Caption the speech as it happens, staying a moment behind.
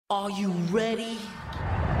Are you ready?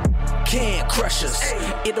 Can crush us.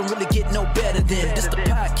 It don't really get no better than this the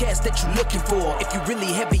podcast that you're looking for if you're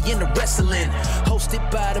really heavy into wrestling.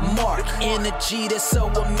 Hosted by the Mark. Energy that's so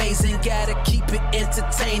amazing. Gotta keep it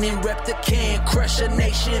entertaining. Rep the Can Crusher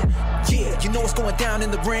Nation. Yeah, you know what's going down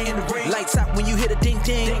in the ring. Lights out when you hit a ding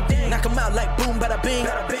ding. Knock 'em out like boom bada bing.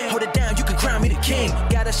 Hold it down, you can crown me the king.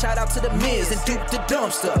 Gotta shout out to the Miz and Duke the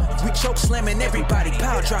Dumpster. We choke slamming everybody,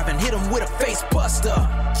 power driving, hit 'em with a face buster.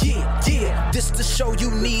 Yeah, this the show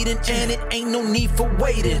you need and it ain't no need for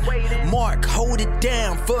waiting. Mark, hold it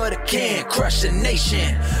down for the Can Crusher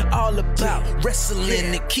Nation. All about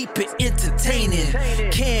wrestling and keep it entertaining.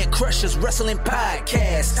 Can Crushers Wrestling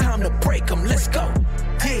Podcast. Time to break them, let's go.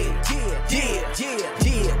 Yeah,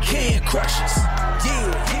 Can Crushers.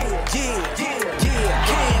 Yeah,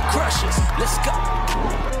 Can Crushers. Let's go.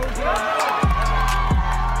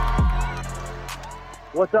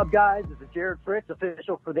 What's up, guys? This is Jared Fritz,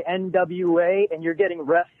 official for the NWA, and you're getting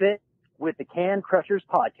Ref Fit with the Can Crushers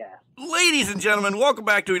Podcast. Ladies and gentlemen, welcome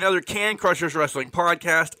back to another Can Crushers Wrestling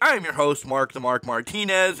Podcast. I am your host, Mark the Mark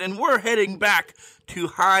Martinez, and we're heading back to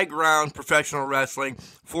High Ground Professional Wrestling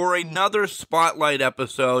for another Spotlight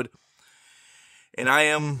episode, and I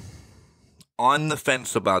am on the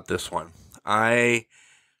fence about this one. I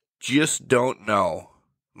just don't know.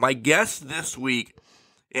 My guest this week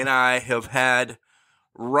and I have had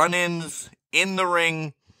run-ins in the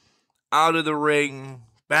ring, out of the ring,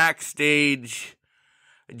 backstage.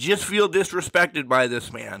 I just feel disrespected by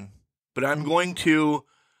this man, but I'm going to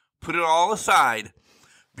put it all aside,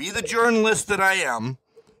 be the journalist that I am,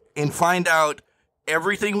 and find out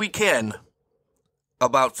everything we can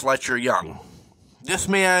about Fletcher Young. This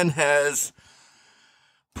man has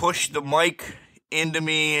pushed the mic into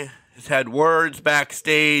me, has had words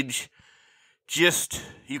backstage. Just,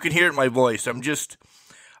 you can hear it in my voice.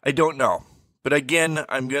 I don't know. But again,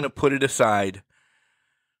 I'm going to put it aside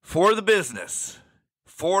for the business,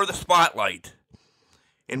 for the spotlight.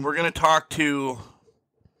 And we're going to talk to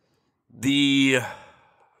the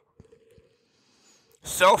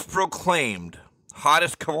self-proclaimed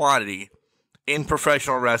hottest commodity in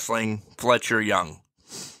professional wrestling, Fletcher Young.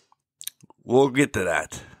 We'll get to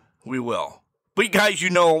that. We will. But guys, you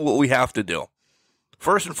know what we have to do.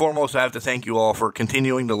 First and foremost, I have to thank you all for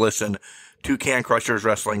continuing to listen to Can Crushers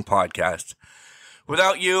Wrestling Podcast.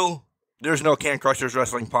 Without you, there's no Can Crushers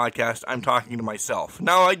Wrestling Podcast. I'm talking to myself.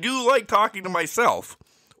 Now, I do like talking to myself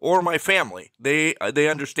or my family. They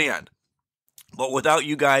understand. But without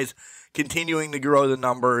you guys continuing to grow the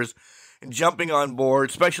numbers and jumping on board,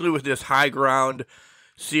 especially with this High Ground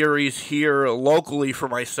series here locally for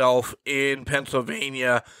myself in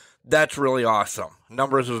Pennsylvania, that's really awesome.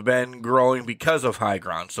 Numbers have been growing because of High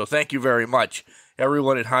Ground. So thank you very much,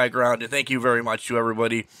 everyone at High Ground, and thank you very much to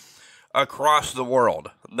everybody across the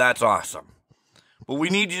world. That's awesome. But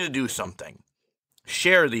we need you to do something.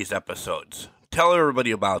 Share these episodes. Tell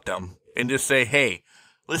everybody about them. And just say, hey,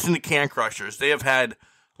 listen to Can Crushers. They have had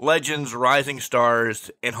legends, rising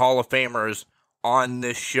stars, and Hall of Famers on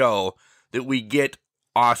this show that we get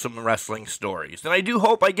awesome wrestling stories. And I do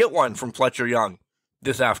hope I get one from Fletcher Young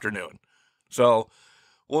this afternoon. So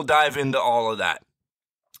we'll dive into all of that.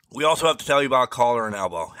 We also have to tell you about Collar and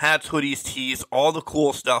Elbow. Hats, hoodies, tees, all the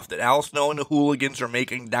cool stuff that Al Snow and the Hooligans are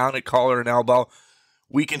making down at Collar and Elbow.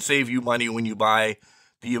 We can save you money when you buy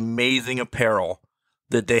the amazing apparel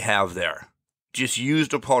that they have there. Just use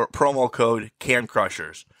the promo code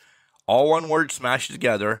CANCRUSHERS. All one word smashed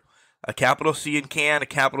together. A capital C in Can, a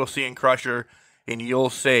capital C in Crusher, and you'll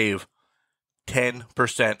save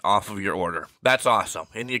 10% off of your order. That's awesome.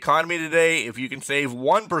 In the economy today, if you can save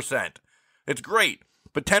 1%, it's great.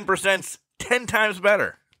 But 10%'s 10 times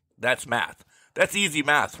better. That's math. That's easy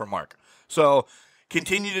math for Mark. So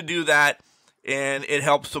continue to do that, and it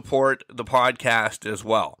helps support the podcast as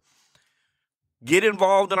well. Get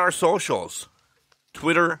involved in our socials.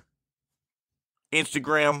 Twitter,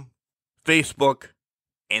 Instagram, Facebook,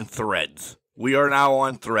 and Threads. We are now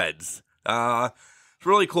on Threads. It's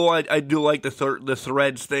really cool. I do like the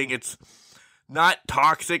Threads thing. It's not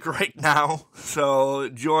toxic right now. So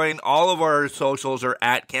join all of our socials are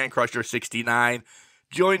at CanCrusher69.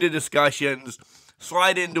 Join the discussions.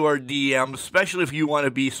 Slide into our DMs, especially if you want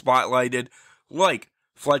to be spotlighted like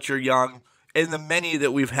Fletcher Young and the many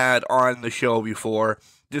that we've had on the show before.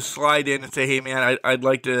 Just slide in and say, hey man, I'd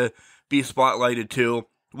like to be spotlighted too.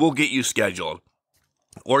 We'll get you scheduled.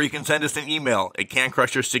 Or you can send us an email at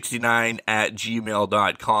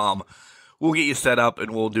cancrusher69@gmail.com. We'll get you set up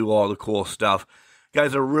and we'll do all the cool stuff.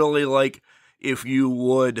 Guys, I really like if you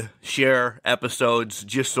would share episodes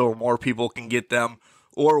just so more people can get them,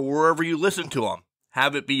 or wherever you listen to them.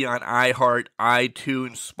 Have it be on iHeart,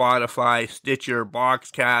 iTunes, Spotify, Stitcher,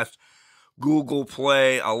 Boxcast, Google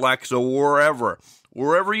Play, Alexa, wherever.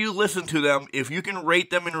 Wherever you listen to them, if you can rate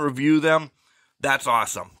them and review them, that's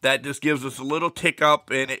awesome. That just gives us a little tick up,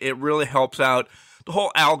 and it really helps out the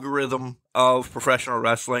whole algorithm of professional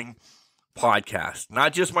wrestling podcast.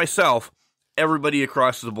 Not just myself, everybody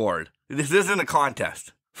across the board. This isn't a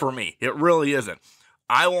contest for me. It really isn't.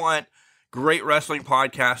 I want great wrestling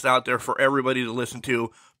podcasts out there for everybody to listen to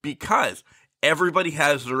because everybody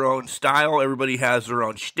has their own style, everybody has their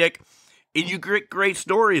own shtick, and you get great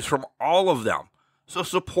stories from all of them. So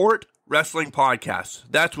support wrestling podcasts.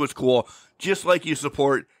 That's what's cool, just like you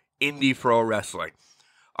support indie pro wrestling.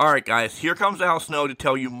 All right, guys, here comes Al Snow to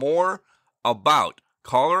tell you more about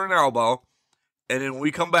Collar and Elbow, and then when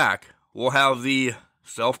we come back, we'll have the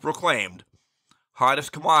self-proclaimed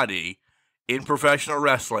hottest commodity in professional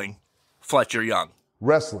wrestling, Fletcher Young.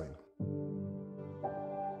 Wrestling.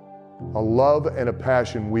 A love and a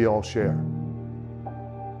passion we all share.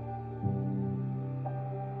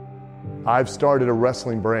 I've started a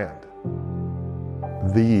wrestling brand.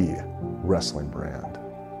 The wrestling brand.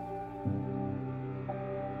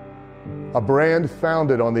 A brand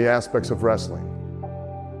founded on the aspects of wrestling.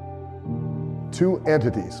 Two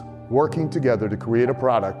entities working together to create a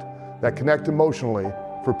product that connect emotionally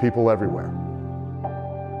for people everywhere.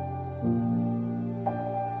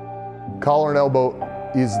 Collar and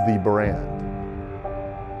Elbow is the brand.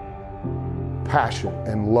 Passion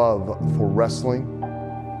and love for wrestling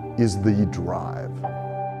is the drive.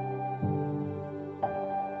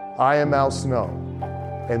 I am Al Snow,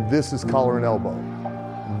 and this is Collar and Elbow,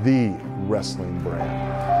 the wrestling brand.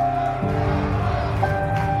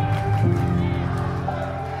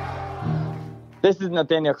 This is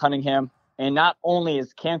Nathaniel Cunningham, and not only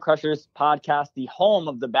is Can Crushers podcast the home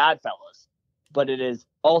of the Bad Fellas, but it is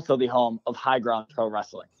also the home of High Ground Pro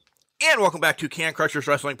Wrestling. And welcome back to Can Crushers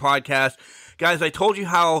Wrestling Podcast. Guys, I told you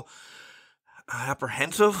how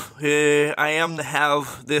apprehensive I am to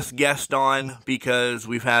have this guest on because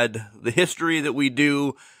we've had the history that we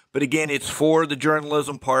do. But again, it's for the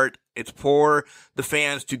journalism part. It's for the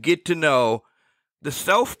fans to get to know the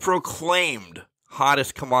self-proclaimed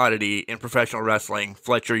hottest commodity in professional wrestling,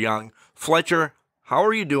 Fletcher Young. Fletcher, how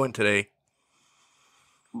are you doing today?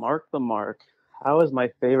 Mark the Mark. How is my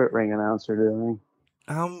favorite ring announcer doing?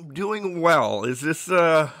 I'm doing well. Is this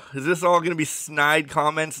all going to be snide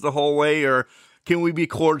comments the whole way, or can we be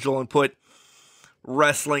cordial and put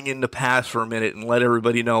wrestling in the past for a minute and let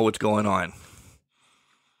everybody know what's going on?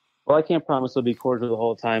 Well, I can't promise it'll be cordial the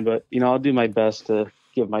whole time, but I'll do my best to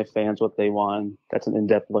give my fans what they want. That's an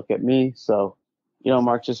in-depth look at me. So,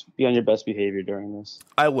 Mark, just be on your best behavior during this.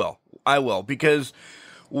 I will, because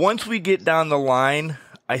once we get down the line,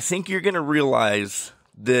 I think you're going to realize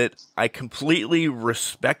that I completely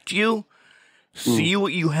respect you, see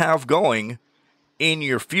what you have going in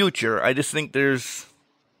your future. I just think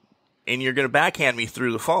and you're going to backhand me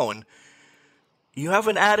through the phone, you have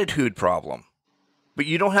an attitude problem, but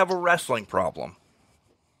you don't have a wrestling problem.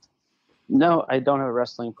 No, I don't have a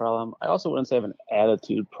wrestling problem. I also wouldn't say I have an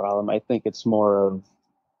attitude problem. I think it's more of,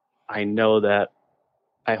 I know that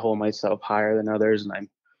I hold myself higher than others, and I'm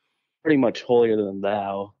pretty much holier than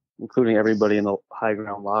thou, including everybody in the High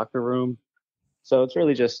Ground locker room. So it's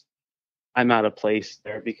really just, I'm out of place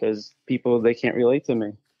there because they can't relate to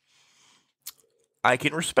me. I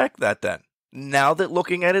can respect that then. Now that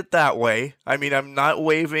looking at it that way, I mean, I'm not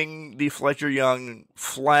waving the Fletcher Young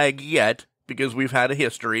flag yet because we've had a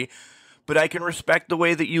history, but I can respect the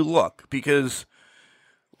way that you look because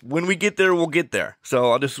when we get there, we'll get there.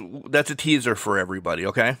 So that's a teaser for everybody,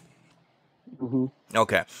 okay? Mm-hmm.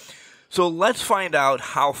 Okay. So let's find out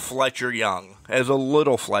how Fletcher Young, as a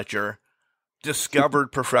little Fletcher,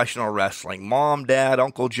 discovered professional wrestling. Mom, Dad,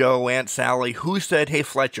 Uncle Joe, Aunt Sally, who said, hey,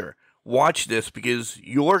 Fletcher, watch this because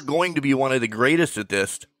you're going to be one of the greatest at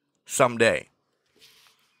this someday?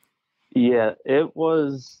 Yeah, it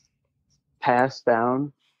was passed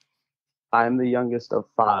down. I'm the youngest of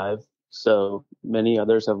 5, so many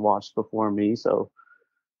others have watched before me. So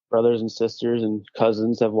brothers and sisters and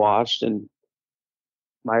cousins have watched, and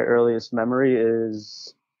my earliest memory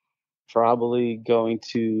is probably going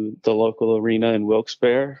to the local arena in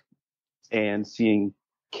Wilkes-Barre and seeing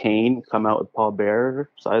Kane come out with Paul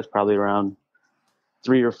Bearer. So I was probably around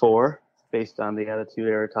 3 or 4 based on the Attitude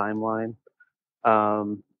Era timeline.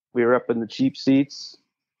 We were up in the cheap seats.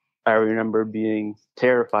 I remember being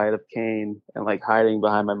terrified of Kane and hiding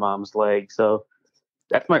behind my mom's leg. So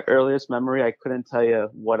that's my earliest memory. I couldn't tell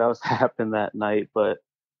you what else happened that night, but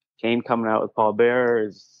Kane coming out with Paul Bearer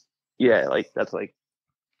is, that's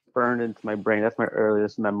burned into my brain. That's my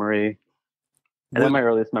earliest memory. And then my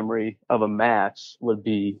earliest memory of a match would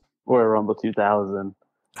be Royal Rumble 2000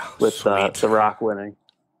 with The Rock winning.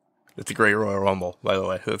 It's a great Royal Rumble, by the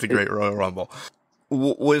way. That's a great Royal Rumble.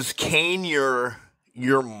 Was Kane your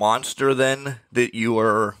monster then? That you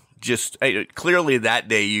were just clearly that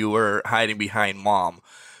day you were hiding behind mom,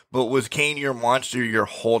 but was Kane your monster your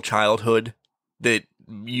whole childhood? That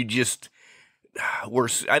you just were.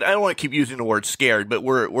 I don't want to keep using the word scared, but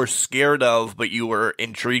we're scared of, but you were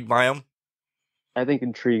intrigued by him. I think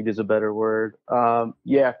intrigued is a better word.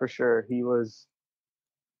 Yeah, for sure. He was,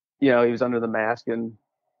 he was under the mask and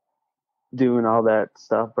doing all that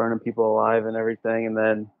stuff, burning people alive and everything. And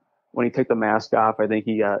then when he took the mask off, I think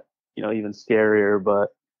he got, even scarier. But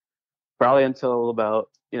probably until about,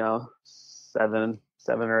 7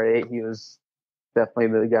 or 8, he was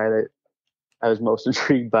definitely the guy that I was most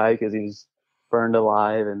intrigued by because he was burned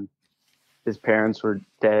alive and his parents were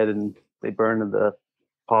dead and they burned in the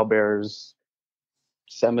pallbearers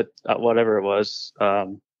whatever it was.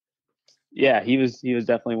 Yeah, he was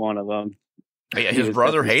definitely one of them. Yeah, his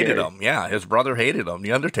brother hated him. Yeah, his brother hated him.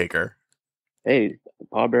 The Undertaker. Hey,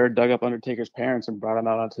 pallbearer dug up Undertaker's parents and brought him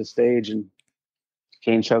out onto the stage, and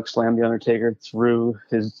Kane choke slammed the Undertaker through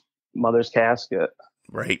his mother's casket.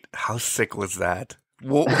 Right. How sick was that?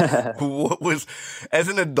 What was, as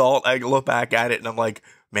an adult, I look back at it and I'm like,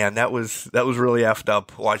 man, that was really effed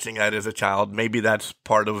up watching that as a child. Maybe that's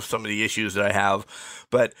part of some of the issues that I have.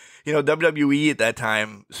 But, WWE at that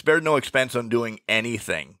time spared no expense on doing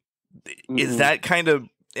anything. Mm-hmm. Is that kind of,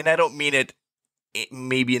 and I don't mean it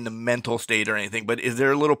maybe in the mental state or anything, but is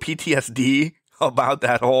there a little PTSD about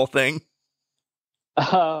that whole thing?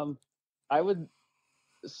 I was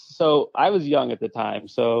young at the time,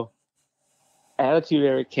 so Attitude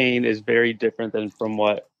Era Kane is very different than from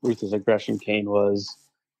what Ruthless Aggression Kane was.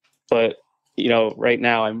 But, right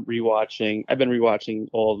now I've been rewatching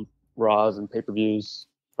old Raws and pay-per-views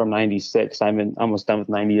from 96. I'm almost done with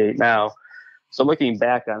 98 now. So looking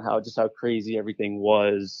back on how crazy everything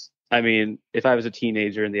was, I mean, if I was a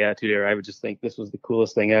teenager in the Attitude Era, I would just think this was the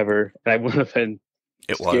coolest thing ever. And I wouldn't have been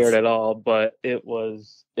scared at all, but it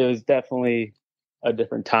was definitely a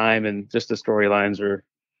different time, and just the storylines were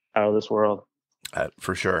out of this world.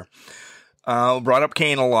 For sure. Brought up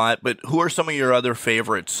Kane a lot, but who are some of your other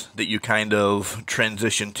favorites that you kind of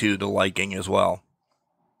transitioned to liking as well?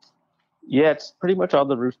 Yeah, it's pretty much all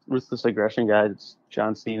the Ruthless Aggression guys. It's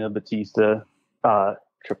John Cena, Batista,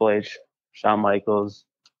 Triple H, Shawn Michaels,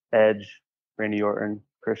 Edge, Randy Orton,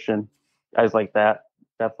 Christian, guys like that.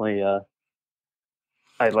 Definitely,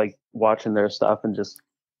 I like watching their stuff and just,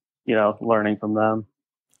 learning from them.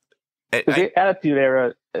 The Attitude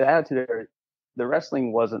Era, the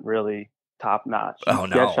wrestling wasn't really top notch. Oh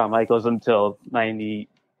no, he had Shawn Michaels until WrestleMania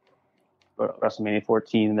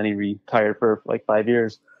 14, and then he retired for like 5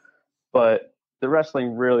 years. But the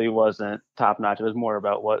wrestling really wasn't top notch. It was more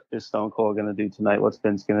about what is Stone Cold going to do tonight, what's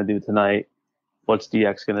Vince going to do tonight, what's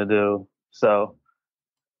DX going to do. So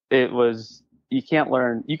it was, you could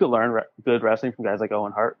learn good wrestling from guys like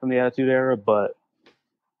Owen Hart from the Attitude Era, but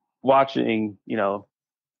watching,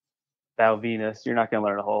 Val Venus, you're not going to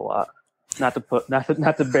learn a whole lot. Not to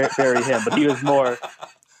bury him, but he was more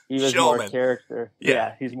character.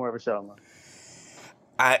 Yeah, he's more of a showman.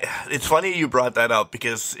 It's funny you brought that up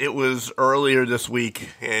because it was earlier this week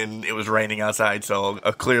and it was raining outside, so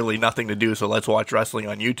clearly nothing to do. So let's watch wrestling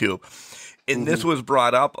on YouTube. And this was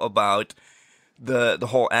brought up about the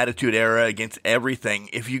whole Attitude Era against everything.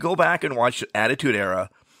 If you go back and watch Attitude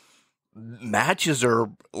Era, matches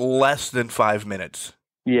are less than 5 minutes.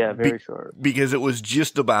 Yeah, very short. Because it was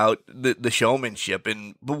just about the showmanship,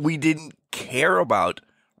 but we didn't care about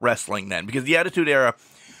wrestling then. Because the Attitude Era,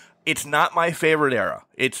 it's not my favorite era.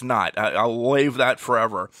 It's not. I'll waive that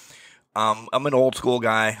forever. I'm an old school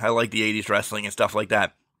guy. I like the 80s wrestling and stuff like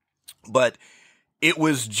that. But it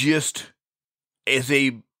was just, as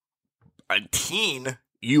a teen,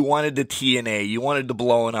 you wanted the TNA, you wanted the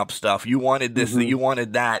blowing up stuff, you wanted this, you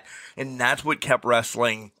wanted that, and that's what kept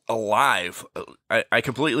wrestling alive. I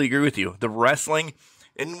completely agree with you. The wrestling,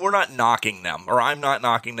 and we're not knocking them, or I'm not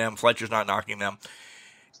knocking them, Fletcher's not knocking them.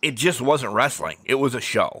 It just wasn't wrestling. It was a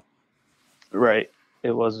show. Right.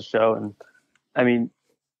 It was a show, and I mean,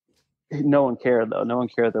 no one cared, though. No one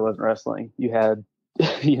cared there wasn't wrestling. You had,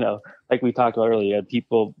 like we talked about earlier, you had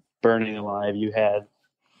people burning alive, you had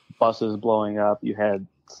buses blowing up, you had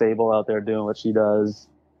Sable out there doing what she does,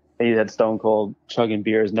 and you had Stone Cold chugging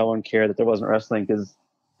beers. No one cared that there wasn't wrestling because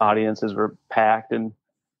audiences were packed and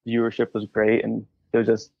viewership was great, and it was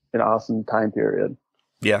just an awesome time period.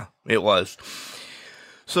 Yeah, it was.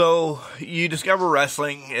 So you discover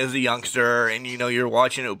wrestling as a youngster, and you're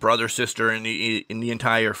watching it with brother, sister, and the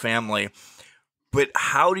entire family. But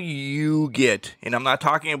how do you get, and I'm not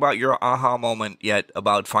talking about your aha moment yet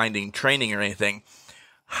about finding training or anything,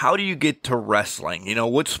 how do you get to wrestling? You know,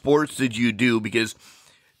 what sports did you do? Because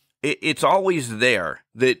it's always there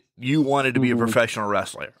that you wanted to be a professional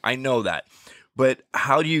wrestler. I know that. But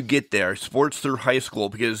how do you get there? Sports through high school,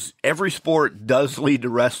 because every sport does lead to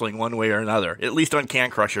wrestling one way or another. At least on Can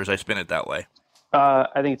Crushers, I spin it that way.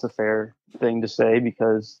 I think it's a fair thing to say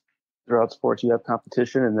because throughout sports you have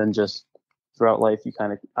competition, and then just throughout life you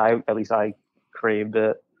I craved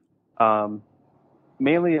it.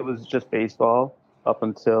 Mainly it was just baseball up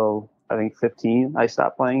until I think 15. I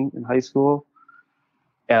stopped playing in high school.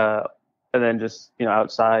 And then just,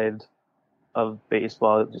 outside of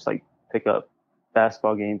baseball, just like pick up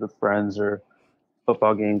basketball games with friends or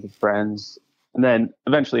football games with friends. And then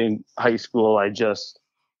eventually in high school, I just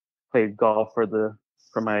played golf for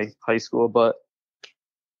my high school. But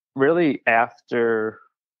really after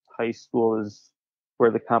high school is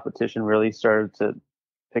where the competition really started to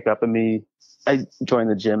pick up in me. I joined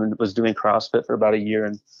the gym and was doing CrossFit for about a year.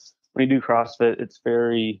 And when you do CrossFit,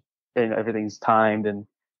 and everything's timed and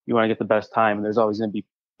you want to get the best time. And there's always going to be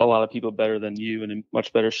a lot of people better than you and in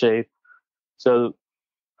much better shape. So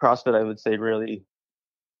CrossFit, I would say, really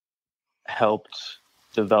helped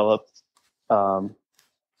develop,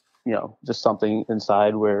 just something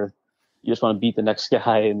inside where you just want to beat the next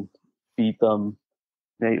guy and beat them,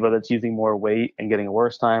 whether it's using more weight and getting a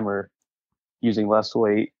worse time or using less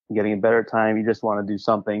weight and getting a better time. You just want to do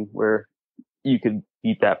something where you could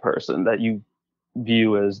beat that person that you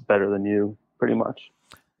view as better than you, pretty much.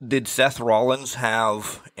 Did Seth Rollins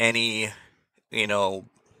have any,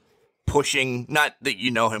 pushing, not that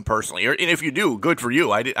you know him personally, and if you do, good for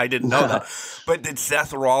you. I didn't know that. But did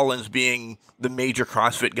Seth Rollins, being the major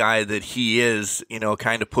CrossFit guy that he is,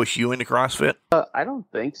 kind of push you into CrossFit? I don't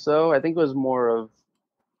think so. I think it was more of,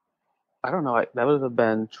 I don't know, that would have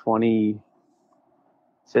been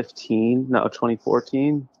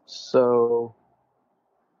 2014. So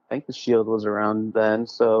I think the Shield was around then.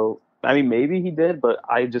 So, I mean, maybe he did, but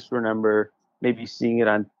I just remember maybe seeing it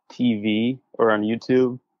on TV or on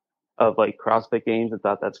YouTube of like CrossFit games and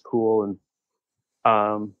thought that's cool. And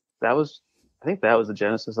I think that was the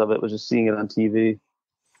genesis of it, was just seeing it on TV.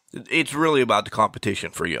 It's really about the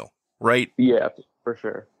competition for you, right? Yeah, for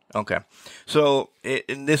sure. Okay. So,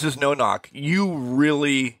 and this is no knock. You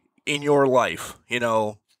really, in your life,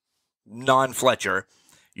 non-Fletcher,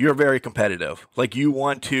 you're very competitive. Like, you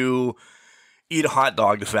want to eat a hot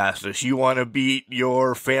dog the fastest. You want to beat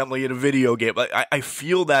your family at a video game. I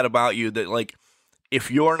feel that about you, that, like, if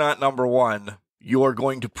you're not number one, you're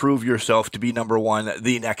going to prove yourself to be number one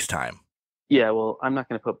the next time. Yeah, well, I'm not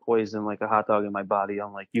going to put poison like a hot dog in my body,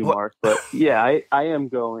 unlike you, Mark. But yeah, I am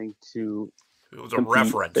going to. It was a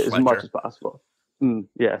reference, as Fletcher. much as possible.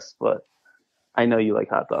 Yes, but I know you like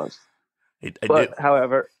hot dogs. I do.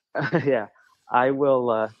 However, yeah, I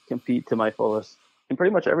will compete to my fullest in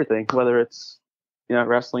pretty much everything, whether it's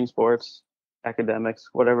wrestling, sports, academics,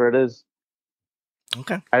 whatever it is.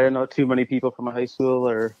 Okay. I didn't know too many people from high school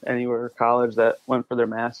or anywhere college that went for their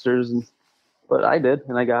masters, but I did,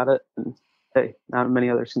 and I got it. And hey, not many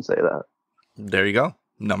others can say that. There you go.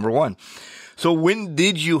 Number one. So when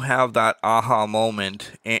did you have that aha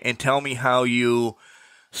moment? And tell me how you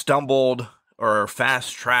stumbled or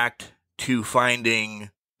fast-tracked to finding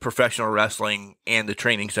professional wrestling and the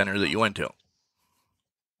training center that you went to.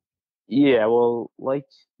 Yeah, well, like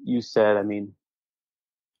you said, I mean,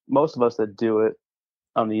 most of us that do it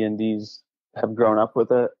on the indies have grown up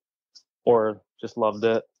with it or just loved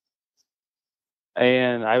it.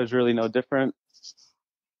 And I was really no different.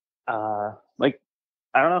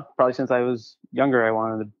 I don't know, probably since I was younger, I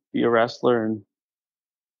wanted to be a wrestler. And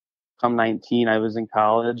come 19, I was in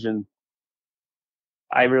college, and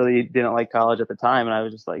I really didn't like college at the time. And I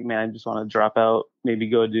was just like, man, I just want to drop out, maybe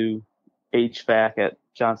go do HVAC at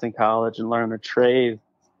Johnson College and learn a trade.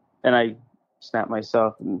 And I snapped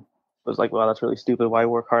myself and was like, wow, that's really stupid. Why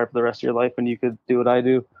work hard for the rest of your life when you could do what I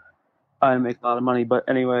do and make a lot of money? But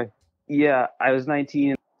anyway, yeah, I was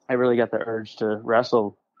 19. I really got the urge to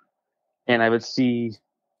wrestle. And I would see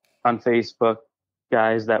on Facebook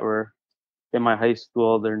guys that were in my high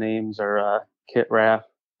school. Their names are Kit Raff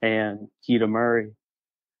and Keita Murray.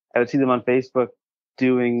 I would see them on Facebook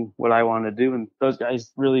doing what I wanted to do. And those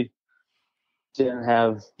guys really they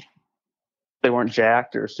weren't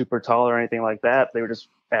jacked or super tall or anything like that. They were just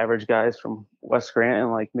average guys from West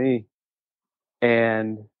Scranton like me.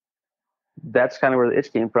 And that's kind of where the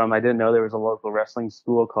itch came from. I didn't know there was a local wrestling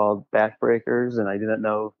school called Backbreakers, and I didn't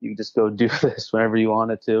know you could just go do this whenever you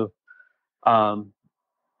wanted to. But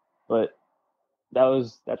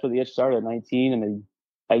that's where the itch started at 19, and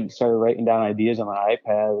I started writing down ideas on my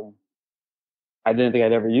iPad. And I didn't think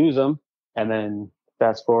I'd ever use them. And then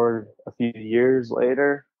fast forward a few years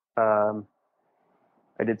later,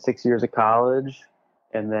 I did 6 years of college,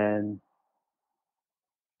 and then,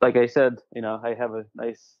 like I said, I have a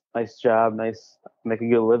nice job, make a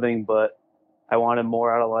good living, but I wanted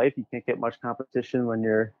more out of life. You can't get much competition when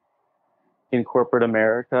you're in corporate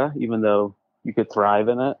America, even though you could thrive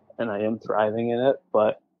in it, and I am thriving in it.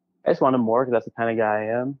 But I just wanted more because that's the kind of guy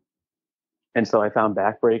I am. And so I found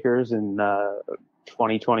Backbreakers in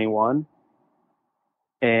 2021,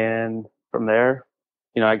 and from there,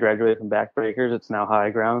 I graduated from Backbreakers. It's now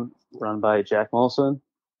High Ground, run by Jack Molson.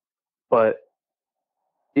 But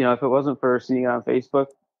if it wasn't for seeing on Facebook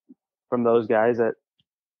from those guys that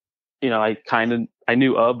I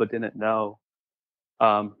knew of but didn't know,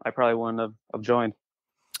 I probably wouldn't have joined.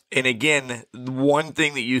 And again, one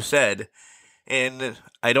thing that you said, and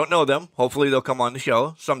I don't know them. Hopefully they'll come on the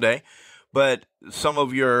show someday. But some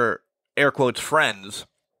of your air quotes friends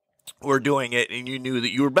were doing it, and you knew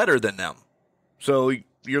that you were better than them. So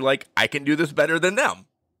you're like, I can do this better than them.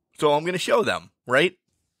 So I'm going to show them, right?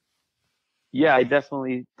 Yeah, I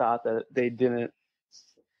definitely thought that they didn't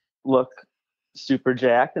look super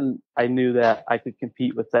jacked, and I knew that I could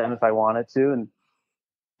compete with them if I wanted to. And,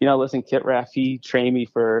 listen, Kit Raff, he trained me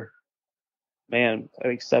for, I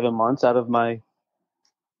think 7 months out of my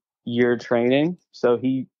year training. So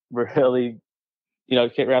he really,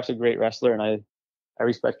 Kit Raff's a great wrestler, and I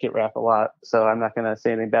respect Kit Raff a lot. So I'm not going to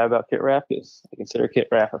say anything bad about Kit Raff because I consider Kit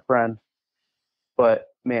Raff a friend. But,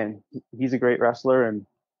 man, he's a great wrestler, and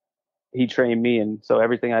he trained me. And so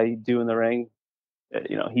everything I do in the ring,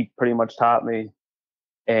 he pretty much taught me.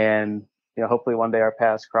 And, hopefully one day our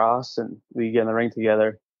paths cross and we get in the ring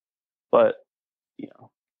together. But,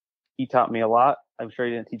 he taught me a lot. I'm sure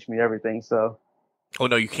he didn't teach me everything. So, oh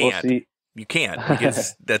no, you can't. We'll see. You can't,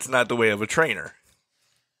 because that's not the way of a trainer.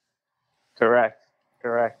 Correct.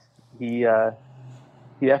 He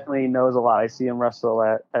definitely knows a lot. I see him wrestle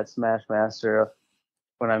at Smashmaster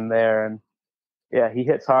when I'm there, and yeah, he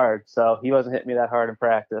hits hard. So he wasn't hitting me that hard in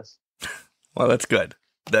practice. Well, that's good.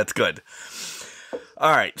 All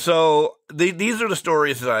right, so these are the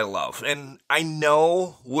stories that I love, and I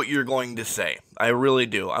know what you're going to say. I really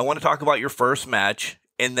do. I want to talk about your first match,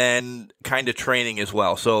 and then kind of training as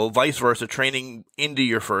well. So vice versa, training into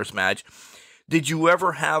your first match. Did you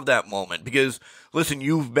ever have that moment? Because, listen,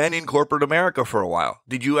 you've been in corporate America for a while.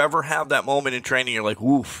 Did you ever have that moment in training? You're like,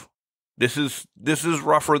 woof, this is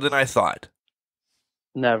rougher than I thought.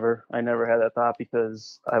 Never. I never had that thought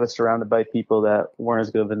because I was surrounded by people that weren't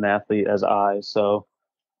as good of an athlete as I. So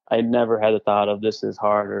I never had the thought of this is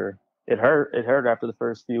hard or it hurt. It hurt after the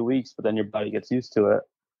first few weeks, but then your body gets used to it.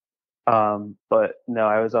 But no,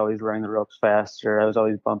 I was always running the ropes faster. I was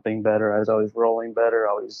always bumping better. I was always rolling better,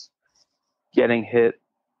 always getting hit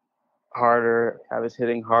harder. I was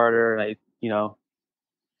hitting harder. And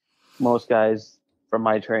most guys from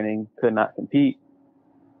my training could not compete.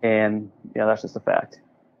 And, that's just a fact.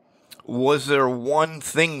 Was there one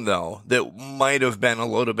thing, though, that might have been a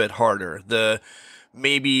little bit harder?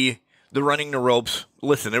 Maybe the running the ropes.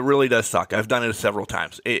 Listen, it really does suck. I've done it several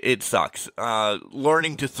times. It sucks.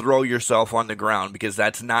 Learning to throw yourself on the ground because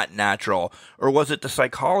that's not natural. Or was it the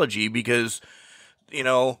psychology? Because,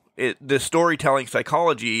 the storytelling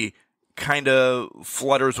psychology kind of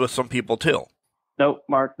flutters with some people, too. Nope,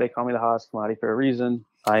 Mark, they call me the hottest commodity for a reason.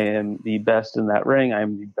 I am the best in that ring. I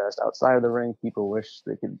am the best outside of the ring. People wish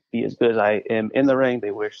they could be as good as I am in the ring.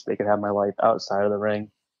 They wish they could have my life outside of the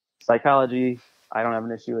ring. Psychology, I don't have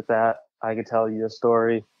an issue with that. I could tell you a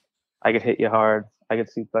story. I could hit you hard. I could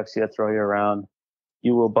suplex you, throw you around.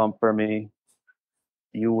 You will bump for me.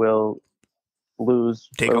 You will lose.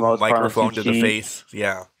 Take a microphone to the face.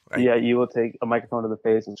 Yeah. Yeah, you will take a microphone to the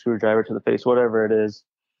face, a screwdriver to the face, whatever it is.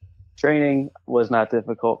 Training was not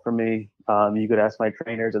difficult for me. You could ask my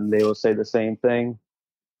trainers and they will say the same thing.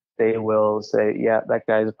 They will say, yeah, that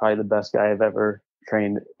guy is probably the best guy I've ever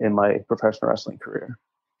trained in my professional wrestling career.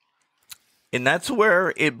 And that's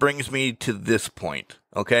where it brings me to this point,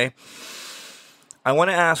 okay? I want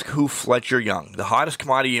to ask who Fletcher Young, the hottest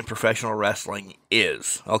commodity in professional wrestling,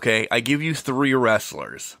 is, okay? I give you 3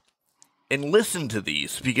 wrestlers. And listen to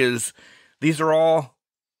these, because these are all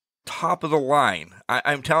top of the line.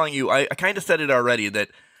 I'm telling you, I kind of said it already, that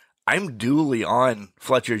I'm duly on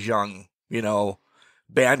Fletcher Young,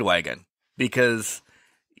 bandwagon, because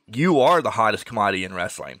you are the hottest commodity in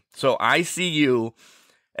wrestling. So I see you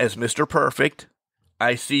as Mr. Perfect.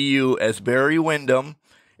 I see you as Barry Windham,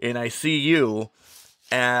 and I see you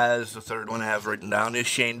as, the third one I have written down is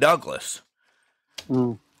Shane Douglas.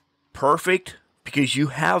 Perfect, because you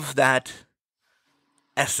have that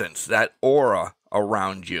essence, that aura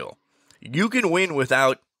around you. You can win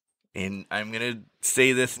without, and I'm going to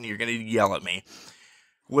say this and you're going to yell at me,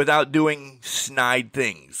 without doing snide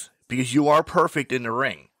things, because you are perfect in the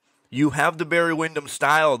ring. You have the Barry Windham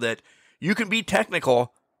style that you can be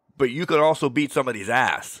technical, but you could also beat somebody's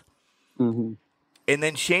ass. Mm-hmm. And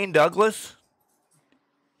then Shane Douglas,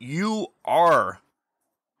 you are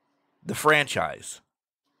the franchise.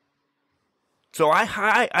 So I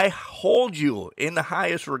hold you in the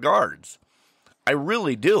highest regards. I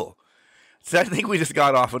really do. So I think we just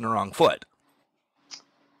got off on the wrong foot.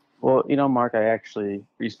 Well, Mark, I actually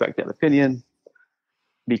respect that opinion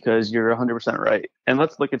because you're 100% right. And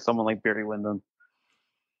let's look at someone like Barry Windham.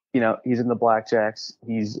 He's in the Blackjacks.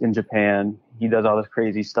 He's in Japan. He does all this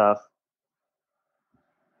crazy stuff.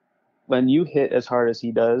 When you hit as hard as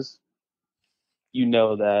he does, you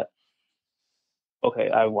know that, okay,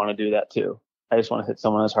 I want to do that too. I just want to hit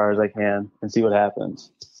someone as hard as I can and see what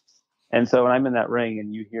happens. And so when I'm in that ring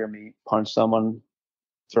and you hear me punch someone,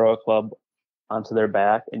 throw a club onto their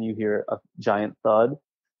back, and you hear a giant thud,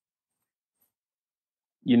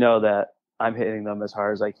 you know that I'm hitting them as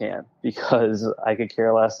hard as I can because I could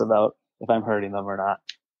care less about if I'm hurting them or not.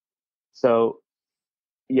 So,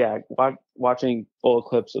 yeah, watching old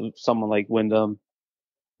clips of someone like Wyndham,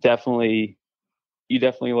 you definitely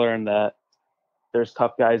learn that there's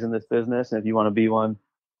tough guys in this business, and if you want to be one,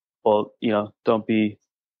 well, don't be.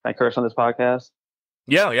 Can I curse on this podcast?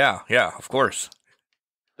 Yeah, of course.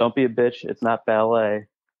 Don't be a bitch. It's not ballet.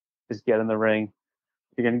 Just get in the ring.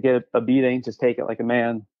 You're gonna get a beating. Just take it like a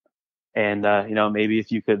man. And maybe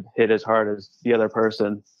if you could hit as hard as the other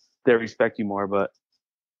person, they respect you more. But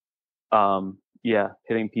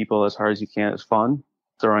hitting people as hard as you can is fun.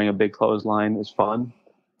 Throwing a big clothesline is fun.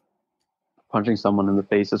 Punching someone in the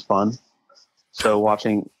face is fun. So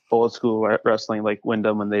watching old school wrestling like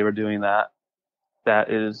Wyndham when they were doing that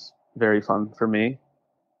is very fun for me.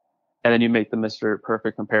 And then you make the Mr.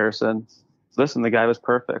 Perfect comparison. Listen, the guy was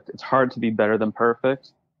perfect. It's hard to be better than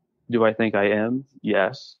perfect. Do I think I am?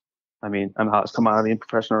 Yes. I mean, I'm the hottest commodity in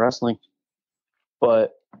professional wrestling.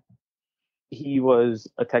 But he was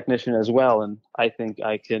a technician as well, and I think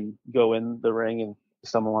I can go in the ring and if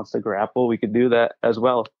someone wants to grapple, we could do that as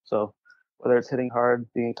well. So whether it's hitting hard,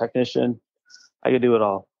 being a technician, I could do it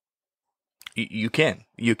all. You can.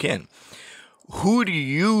 Who do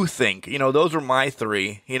you think, those are my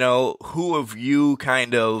three, who have you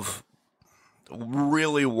kind of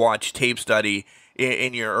really watched tape study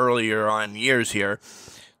in your earlier on years here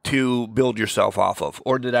to build yourself off of?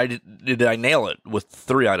 Or did I nail it with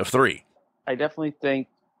 3 out of 3? I definitely think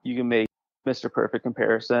you can make Mr. Perfect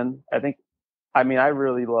comparison. I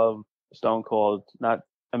really love Stone Cold.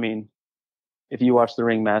 If you watch the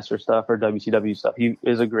Ringmaster stuff or WCW stuff, he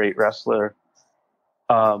is a great wrestler.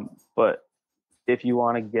 But if you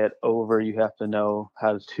want to get over, you have to know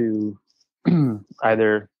how to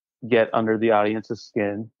either get under the audience's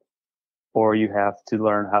skin, or you have to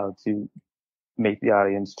learn how to make the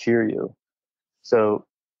audience cheer you. So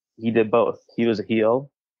he did both. He was a heel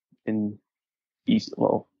in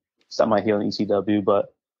semi-heel in ECW,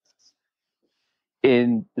 but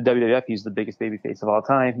in the WWF, he's the biggest babyface of all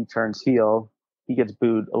time. He turns heel. He gets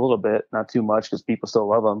booed a little bit, not too much because people still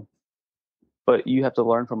love him. But you have to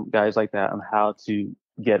learn from guys like that on how to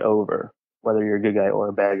get over, whether you're a good guy or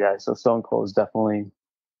a bad guy. So Stone Cold is definitely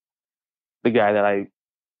the guy that I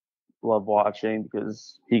love watching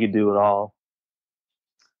because he could do it all.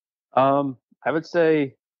 I would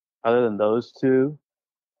say other than those two,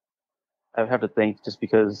 I would have to think just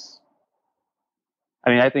because,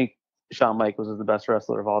 I think Shawn Michaels is the best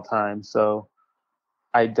wrestler of all time. So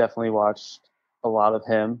I definitely watched a lot of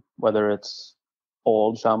him, whether it's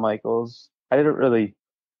old Shawn Michaels. I didn't really,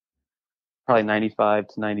 probably 95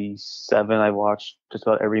 to 97, I watched just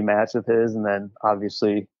about every match of his. And then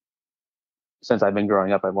obviously, since I've been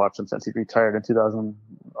growing up, I've watched him since he retired in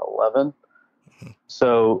 2011.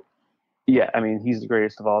 So, yeah, he's the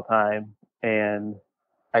greatest of all time. And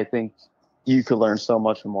I think you could learn so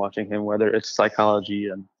much from watching him, whether it's psychology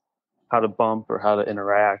and how to bump or how to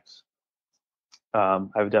interact. I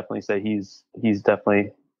would definitely say he's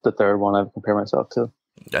definitely the third one I would compare myself to.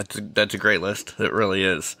 That's a great list. It really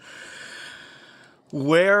is.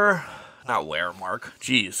 Mark?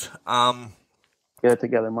 Jeez. Get it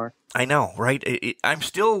together, Mark. I know, right? I'm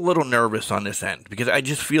still a little nervous on this end because I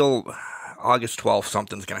just feel August 12th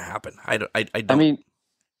something's going to happen. I don't.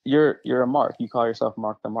 You're a Mark. You call yourself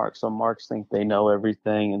Mark the Mark. So Marks think they know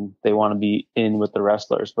everything and they want to be in with the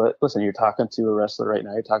wrestlers. But listen, you're talking to a wrestler right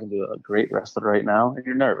now. You're talking to a great wrestler right now, and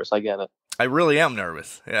you're nervous. I get it. I really am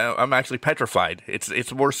nervous. I'm actually petrified.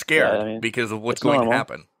 It's more scared because of what's going to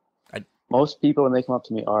happen. most people when they come up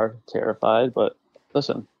to me are terrified, but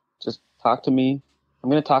listen, just talk to me. I'm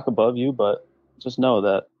going to talk above you, but just know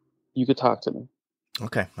that you could talk to me.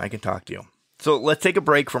 Okay, I can talk to you. So let's take a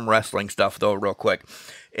break from wrestling stuff, though, real quick,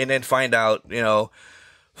 and then find out,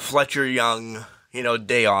 Fletcher Young,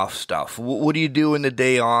 day off stuff. What do you do in the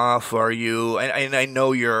day off? Are you, and I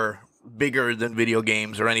know you're bigger than video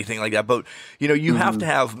games or anything like that, but, you have to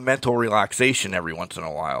have mental relaxation every once in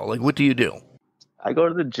a while. Like, what do you do? I go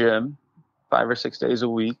to the gym 5 or 6 days a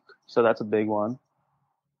week, so that's a big one.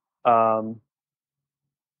 I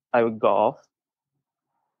would golf.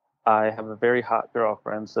 I have a very hot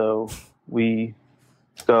girlfriend, so we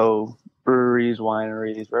go breweries,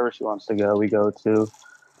 wineries, wherever she wants to go, we go to.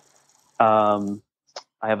 I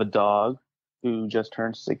have a dog who just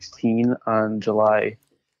turned 16 on July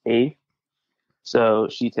 8th, so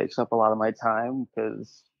she takes up a lot of my time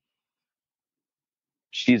because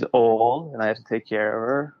she's old and I have to take care of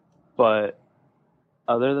her. But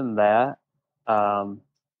other than that,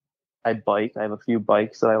 I bike. I have a few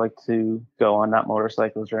bikes that I like to go on, not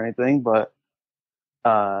motorcycles or anything, but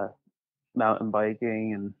mountain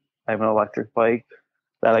biking, and I have an electric bike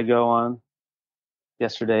that I go on.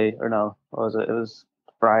 Yesterday, or no, what was it? It was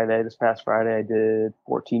Friday, this past Friday, I did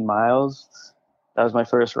 14 miles. That was my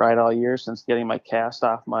first ride all year since getting my cast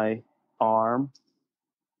off my arm.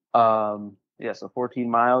 So 14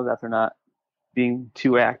 miles after not being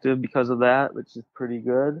too active because of that, which is pretty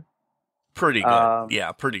good. Pretty good.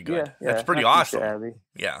 Yeah, pretty good. Yeah, That's pretty not too awesome. shabby.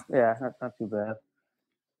 Yeah. Yeah, not too bad.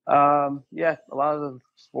 A lot of the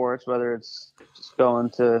sports, whether it's just going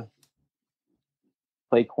to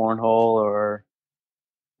play cornhole or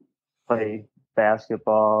play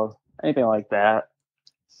basketball, anything like that.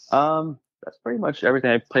 That's pretty much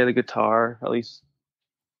everything. I play the guitar, at least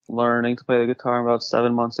learning to play the guitar. I'm about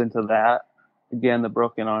 7 months into that. Again, the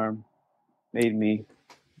broken arm made me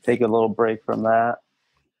take a little break from that.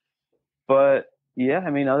 But yeah, I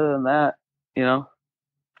mean, other than that,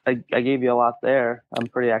 I gave you a lot there. I'm a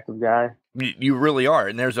pretty active guy. You really are,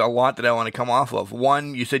 and there's a lot that I want to come off of.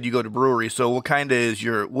 One, you said you go to breweries, so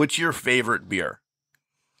what's your favorite beer?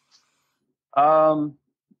 I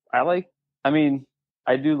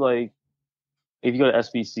do like, if you go to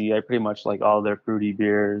SBC, I pretty much like all their fruity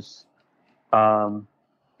beers.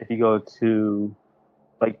 If you go to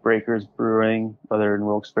like Breakers Brewing, whether in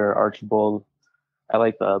Wilkes-Barre or Archibald, I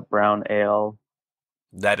like the brown ale.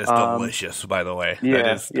 That is delicious, by the way. Yeah,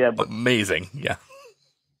 that is amazing. Yeah.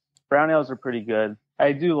 Brown ales are pretty good.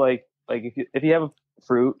 I do like if you have a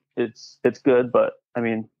fruit, it's good, but I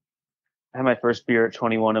mean, I had my first beer at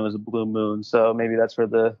 21. It was a Blue Moon, so maybe that's where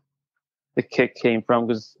the kick came from,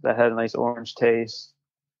 because that had a nice orange taste.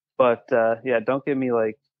 But don't give me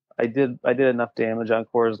like, I did enough damage on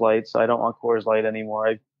Coors Light, so I don't want Coors Light anymore.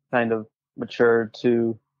 I kind of matured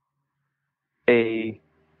to a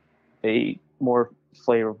more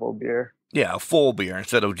flavorful beer. Yeah, a full beer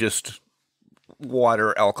instead of just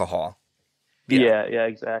water alcohol. Yeah,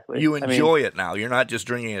 exactly. You enjoy it now. You're not just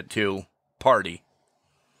drinking it to party.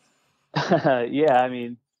 Yeah, I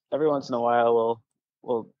mean, every once in a while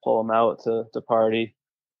we'll pull them out to party,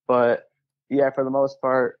 but yeah, for the most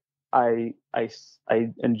part, I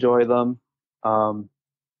enjoy them.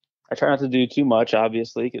 I try not to do too much,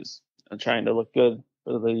 obviously, because I'm trying to look good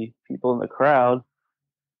for the people in the crowd.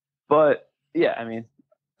 But yeah, I mean,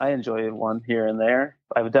 I enjoy one here and there.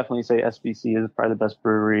 I would definitely say SBC is probably the best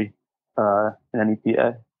brewery in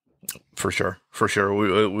NEPA. For sure.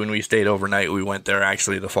 When we stayed overnight, we went there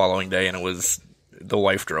actually the following day, and the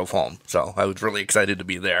wife drove home. So I was really excited to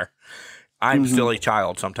be there. I'm still a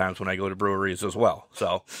child sometimes when I go to breweries as well.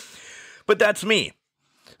 So, but that's me.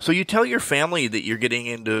 So you tell your family that you're getting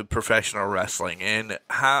into professional wrestling, and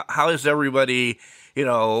how does everybody,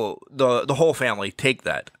 the whole family take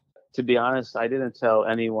that? To be honest, I didn't tell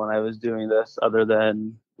anyone I was doing this other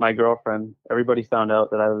than my girlfriend. Everybody found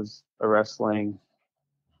out that I was wrestling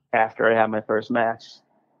after I had my first match.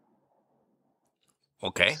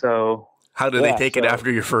 Okay. So how do they take it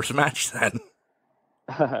after your first match then?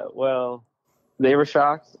 Well, they were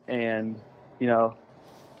shocked, and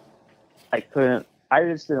I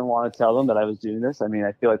just didn't want to tell them that I was doing this. I mean,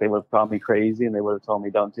 I feel like they would have called me crazy, and they would have told me,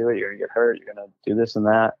 don't do it, you're gonna get hurt, you're gonna do this and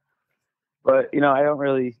that. But I don't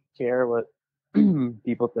really care what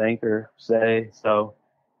people think or say, so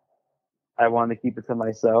I wanted to keep it to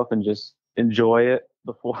myself and just enjoy it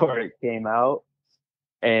before it came out.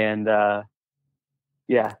 And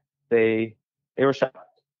they were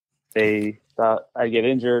shocked. They thought I'd get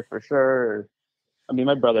injured for sure. I mean,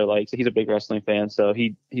 my brother likes it. He's a big wrestling fan, so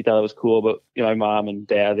he thought it was cool. But my mom and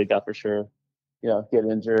dad, they thought for sure, get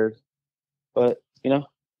injured. But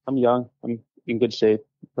I'm young. I'm in good shape.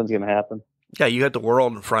 Nothing's gonna happen. Yeah, you got the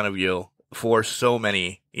world in front of you for so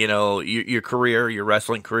many, your career, your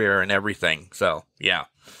wrestling career, and everything. So, yeah.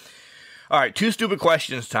 All right, 2 stupid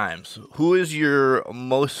questions times. Who is your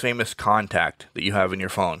most famous contact that you have in your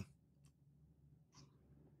phone?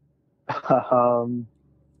 I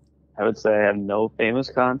would say I have no famous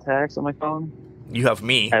contacts on my phone. You have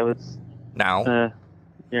me I would. now.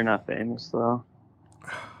 You're not famous though.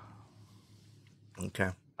 Okay.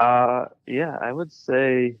 Yeah, I would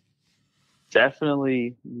say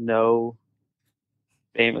definitely no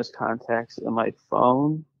famous contacts in my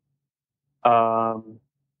phone. But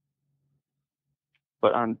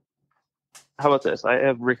how about this? I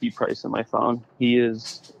have Ricky Price in my phone. He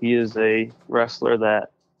is a wrestler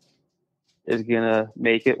that is gonna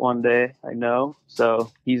make it one day. I know.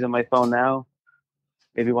 So he's in my phone now.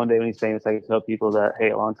 Maybe one day when he's famous, I can tell people that, hey,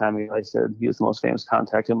 a long time ago, I said he was the most famous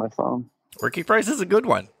contact in my phone. Ricky Price is a good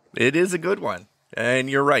one. It is a good one. And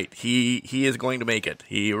you're right. He is going to make it.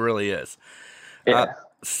 He really is. Yeah.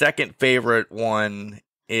 Second favorite one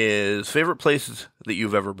is favorite places that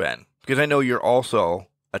you've ever been. Because I know you're also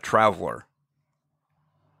a traveler.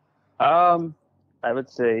 I would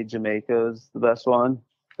say Jamaica is the best one.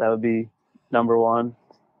 That would be number one.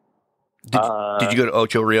 Did you go to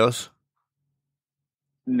Ocho Rios?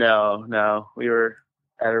 No. We were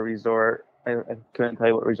at a resort. I couldn't tell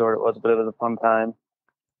you what resort it was, but it was a fun time.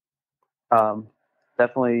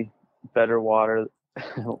 Definitely better water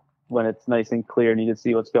when it's nice and clear and you can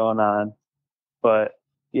see what's going on. But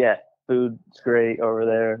yeah, food's great over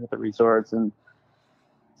there at the resorts and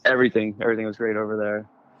everything was great over there.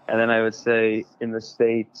 And then I would say in the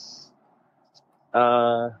States,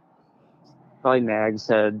 probably Nags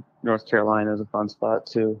Head, North Carolina is a fun spot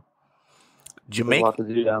too. There's a lot to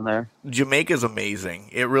do down there. Jamaica's amazing.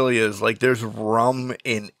 It really is. Like, there's rum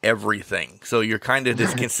in everything. So you're kind of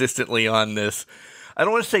just consistently on this, I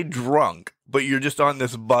don't want to say drunk, but you're just on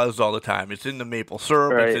this buzz all the time. It's in the maple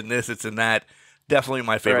syrup, Right. It's in this, it's in that. Definitely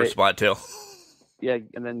my favorite spot too. Yeah,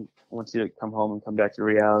 and then once you come home and come back to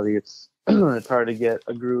reality, it's it's hard to get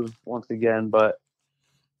a groove once again, but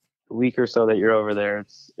a week or so that you're over there,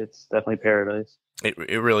 it's definitely paradise. It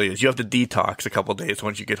really is. You have to detox a couple days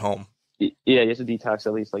once you get home. Yeah, you have to detox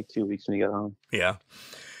at least like 2 weeks when you get home. Yeah.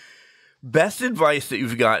 Best advice that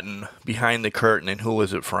you've gotten behind the curtain, and who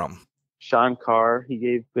was it from? Sean Carr, he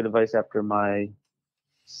gave good advice after my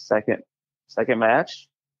second match.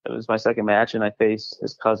 It was my second match, and I faced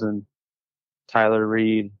his cousin Tyler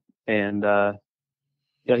Reed, and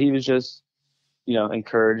he was just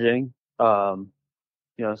encouraging.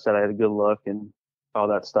 Said I had a good look and all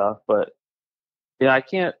that stuff, but I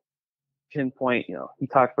can't pinpoint. He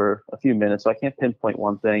talked for a few minutes, so I can't pinpoint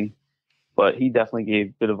one thing. But he definitely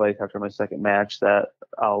gave good advice after my second match that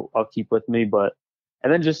I'll keep with me.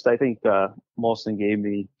 And then just I think Molson gave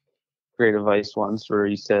me great advice once where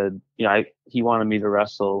he said, he wanted me to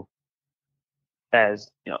wrestle as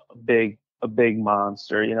a big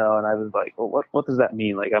monster, and I was like, well, what does that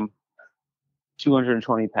mean? Like, I'm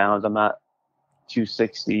 220 pounds, I'm not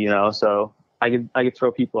 260, so I could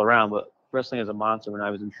throw people around, but wrestling as a monster when I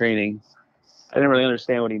was in training, I didn't really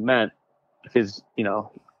understand what he meant because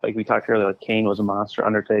like we talked earlier, like Kane was a monster,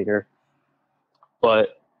 Undertaker,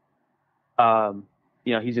 but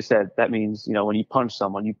he just said that means when you punch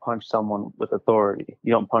someone with authority.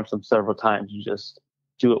 You don't punch them several times. You just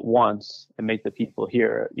do it once and make the people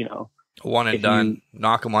hear it. One and done.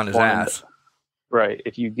 Knock him on his ass. Right.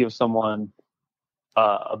 If you give someone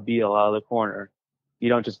a Beal out of the corner, you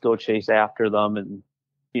don't just go chase after them and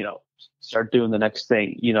start doing the next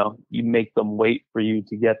thing. You make them wait for you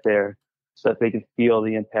to get there so that they can feel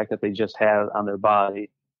the impact that they just had on their body.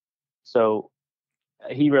 So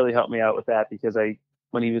he really helped me out with that because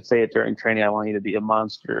when he would say it during training, I want you to be a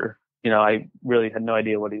monster. I really had no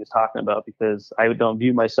idea what he was talking about because I don't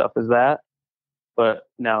view myself as that. But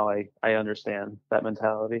now I understand that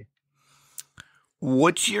mentality.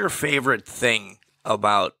 What's your favorite thing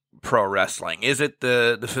about pro wrestling? Is it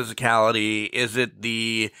the physicality? Is it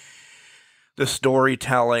the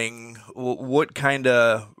storytelling? What kind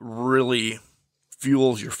of really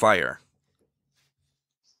fuels your fire?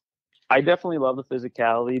 I definitely love the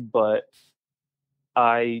physicality, but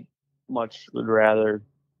I much would rather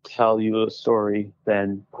tell you a story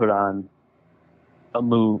than put on a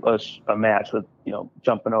match with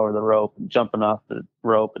jumping over the rope and jumping off the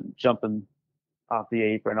rope and jumping off the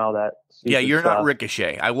apron, all that. Yeah, you're stuff. not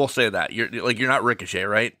Ricochet. I will say that you're not Ricochet,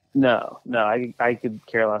 right? No, I could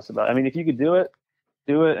care less about it. I mean, if you could do it,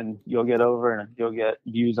 and you'll get over and you'll get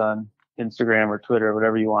views on Instagram or Twitter or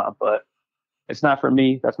whatever you want. But it's not for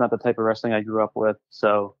me. That's not the type of wrestling I grew up with.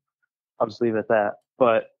 So I'll just leave it at that.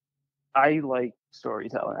 But I like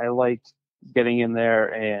storytelling. I like getting in there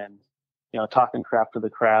and, talking crap to the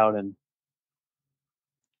crowd. And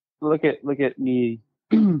look at me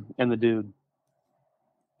and the dude.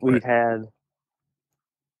 We've had,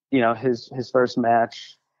 his first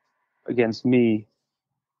match against me,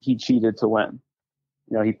 he cheated to win.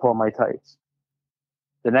 He pulled my tights.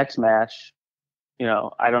 The next match,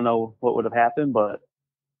 I don't know what would have happened, but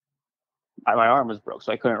my arm was broke,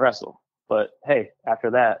 so I couldn't wrestle. But hey,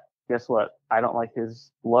 after that, guess what? I don't like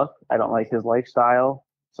his look. I don't like his lifestyle.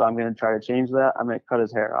 So I'm going to try to change that. I'm going to cut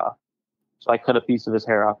his hair off. So I cut a piece of his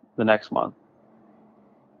hair off the next month.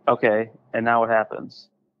 Okay. And now what happens?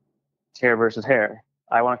 It's hair versus hair.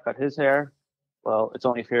 I want to cut his hair. Well, it's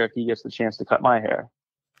only fair if he gets the chance to cut my hair.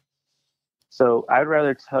 So I'd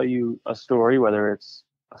rather tell you a story, whether it's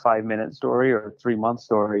a 5-minute story or a 3-month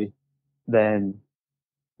story, than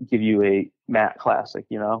give you a Matt classic,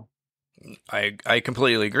 I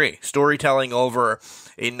completely agree. Storytelling over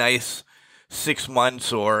a nice 6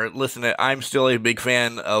 months, or listen, I'm still a big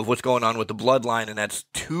fan of what's going on with the bloodline, and that's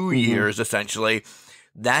 2 years essentially.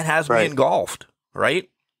 That has me engulfed, right?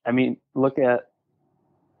 I mean, look at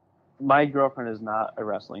my girlfriend is not a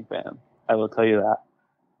wrestling fan. I will tell you that.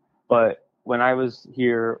 But when I was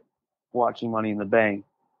here watching Money in the Bank,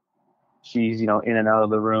 she's, in and out of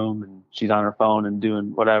the room, and she's on her phone and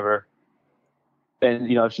doing whatever.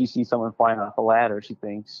 And, if she sees someone flying off a ladder, she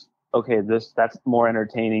thinks, okay, that's more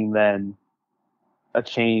entertaining than a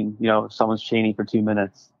chain, someone's chaining for 2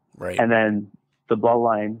 minutes. Right. And then the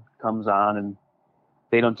bloodline comes on and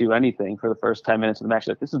they don't do anything for the first 10 minutes of the match.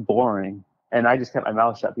 Like, this is boring. And I just kept my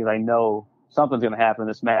mouth shut because I know something's going to happen in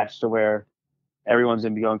this match to where everyone's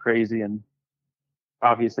going to be going crazy. And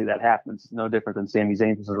obviously that happens. No different than Sami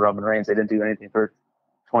Zayn versus Roman Reigns. They didn't do anything for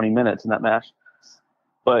 20 minutes in that match.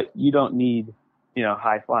 But you don't need,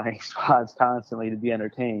 high-flying spots constantly to be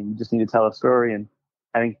entertained. You just need to tell a story. And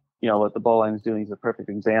I think, what the Bloodline is doing is a perfect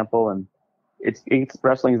example. And it's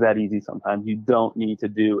wrestling is that easy sometimes. You don't need to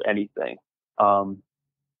do anything.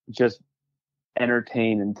 Just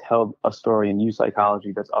entertain and tell a story and use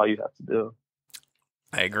psychology. That's all you have to do.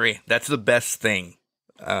 I agree. That's the best thing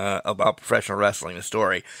about professional wrestling, the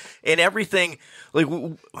story. And everything, like,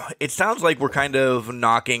 it sounds like we're kind of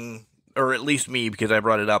knocking, or at least me, because I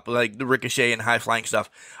brought it up, like the Ricochet and high-flying stuff.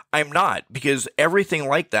 I'm not, because everything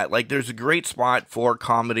like that, like there's a great spot for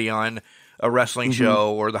comedy on a wrestling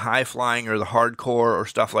show, or the high-flying, or the hardcore, or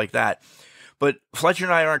stuff like that. But Fletcher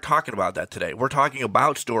and I aren't talking about that today. We're talking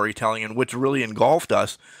about storytelling and what's really engulfed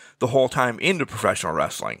us the whole time into professional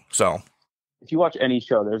wrestling. So if you watch any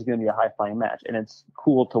show, there's going to be a high-flying match, and it's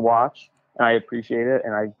cool to watch, and I appreciate it,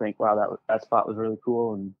 and I think, wow, that spot was really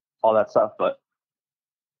cool and all that stuff. But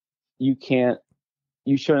you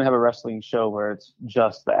shouldn't have a wrestling show where it's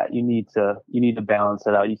just that. You need to balance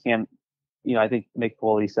it out. You can't, I think Mick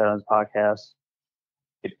Foley said on his podcast,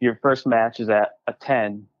 if your first match is at a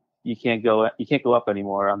 10, you can't go up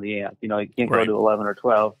anymore on the amp. You can't go to 11 or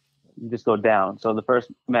 12. You just go down. So the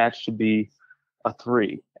first match should be a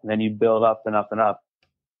 3, and then you build up and up and up.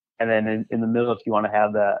 And then in the middle, if you want to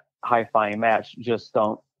have that high-flying match, just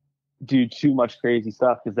don't do too much crazy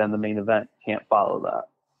stuff, because then the main event can't follow that.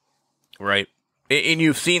 Right. And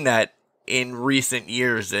you've seen that in recent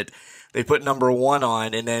years, that they put number 1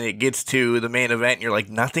 on, and then it gets to the main event, and you're like,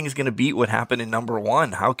 nothing's going to beat what happened in number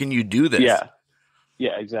 1. How can you do this?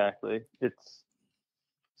 Yeah, exactly.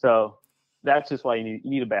 So that's just why you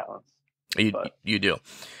need a balance. You do.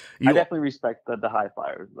 I definitely respect the high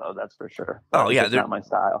flyers, though. That's for sure. Oh yeah, it's not my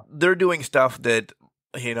style. They're doing stuff that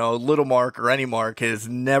Little Mark or any Mark has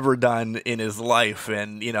never done in his life,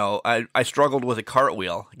 and I struggled with a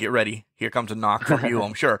cartwheel. Get ready, here comes a knock from you,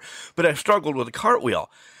 I'm sure. But I struggled with a cartwheel.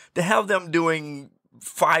 To have them doing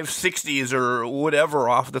 560s or whatever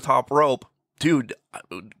off the top rope, dude,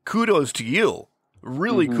 kudos to you.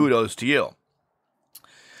 Really, kudos to you.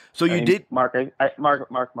 So you did, Mark.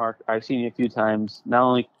 Mark. I've seen you a few times. Not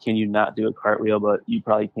only can you not do a cartwheel, but you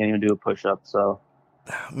probably can't even do a push-up. So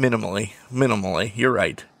minimally. You're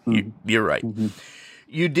right. You're right.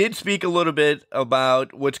 You did speak a little bit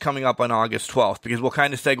about what's coming up on August 12th, because we'll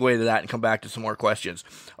kind of segue to that and come back to some more questions.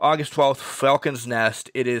 August 12th, Falcon's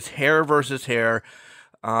Nest. It is hair versus hair.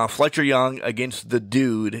 Fletcher Young against the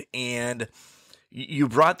Dude, and you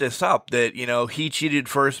brought this up that, he cheated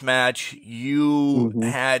first match. You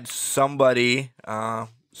had somebody,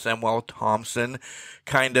 Samuel Thompson,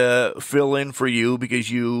 kind of fill in for you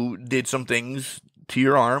because you did some things to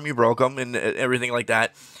your arm. You broke them and everything like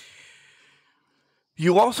that.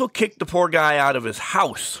 You also kicked the poor guy out of his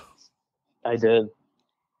house. I did.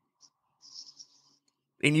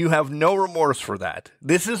 and you have no remorse for that.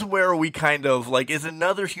 This is where we kind of like, as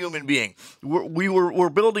another human being, we're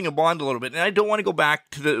building a bond a little bit, and I don't want to go back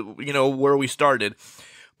to the where we started,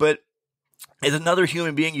 but as another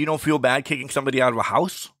human being, you don't feel bad kicking somebody out of a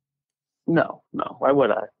house? No. Why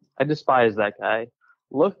would I? I despise that guy.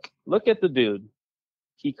 Look at the dude.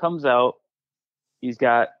 He comes out. He's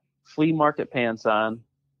got flea market pants on.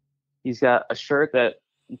 He's got a shirt that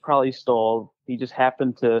he probably stole. He just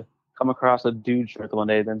happened to come across a dude shirt one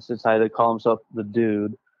day, then decided to call himself the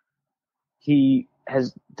dude. He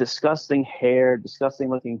has disgusting hair, disgusting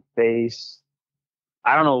looking face.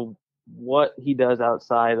 I don't know what he does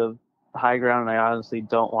outside of the high ground, and I honestly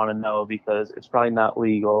don't want to know because it's probably not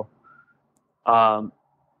legal. And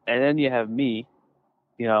then you have me.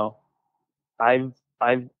 I've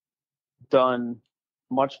done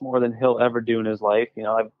much more than he'll ever do in his life.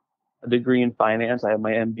 I've a degree in finance. I have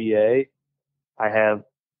my MBA. I have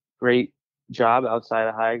great job outside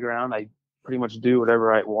of high ground. I pretty much do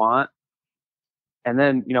whatever I want. And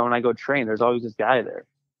then, when I go train, there's always this guy there.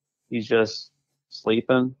 He's just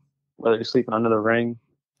sleeping, whether he's sleeping under the ring,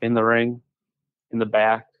 in the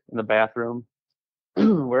back, in the bathroom,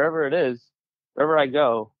 wherever it is, wherever I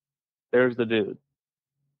go, there's the dude.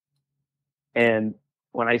 And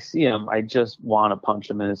when I see him, I just want to punch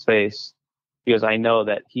him in his face because I know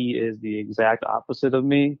that he is the exact opposite of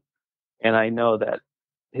me. And I know that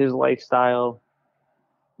his lifestyle,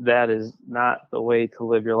 that is not the way to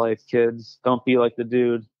live your life, kids. Don't be like the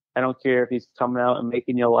dude. I don't care if he's coming out and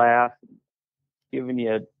making you laugh, giving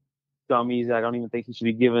you gummies. I don't even think he should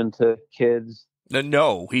be given to kids.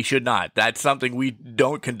 No, he should not. That's something we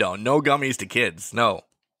don't condone. No gummies to kids. No.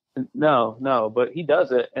 No, but he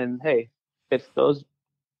does it. And hey, if those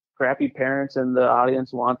crappy parents in the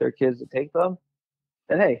audience want their kids to take them,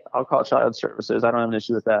 then hey, I'll call child services. I don't have an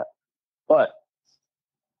issue with that. But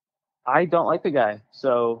I don't like the guy.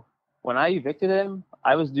 So when I evicted him,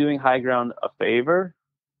 I was doing high ground a favor.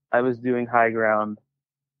 I was doing high ground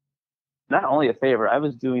not only a favor, I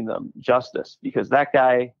was doing them justice because that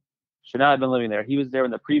guy should not have been living there. He was there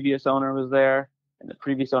when the previous owner was there, and the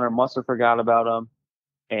previous owner must have forgot about him,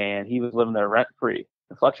 and he was living there rent-free.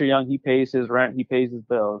 And Fletcher Young, he pays his rent, he pays his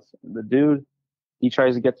bills. And the dude, he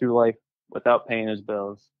tries to get through life without paying his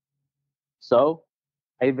bills. So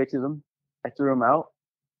I evicted him. I threw him out.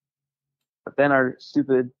 But then our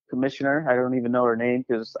stupid commissioner, I don't even know her name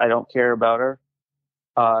because I don't care about her,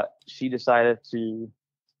 she decided to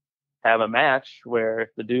have a match where if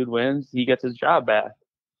the dude wins, he gets his job back.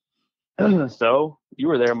 So you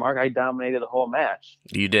were there, Mark. I dominated the whole match.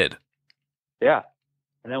 You did. Yeah.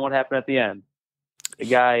 And then what happened at the end? The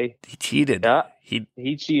guy... He cheated. Yeah.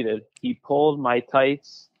 He cheated. He pulled my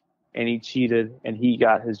tights and he cheated and he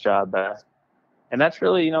got his job back. And that's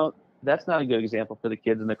really, that's not a good example for the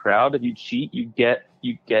kids in the crowd. If you cheat, you get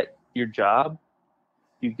your job.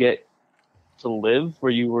 You get to live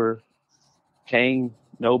where you were paying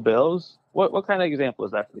no bills. What kind of example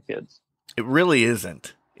is that for the kids? It really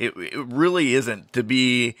isn't. It really isn't to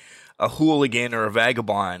be a hooligan or a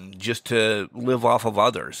vagabond just to live off of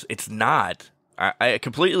others. It's not. I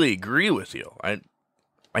completely agree with you.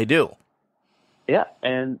 I do. Yeah,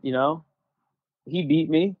 and he beat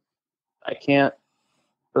me. I can't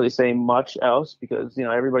really say much else because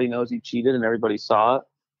everybody knows he cheated and everybody saw it.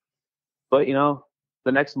 But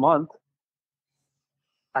the next month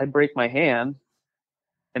I break my hand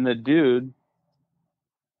and the dude,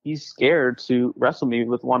 he's scared to wrestle me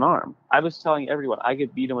with one arm. I was telling everyone I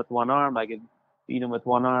could beat him with one arm. I could beat him with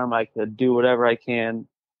one arm. I could do whatever I can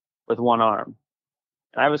with one arm.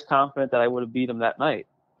 And I was confident that I would have beat him that night.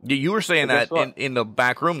 You were saying that in the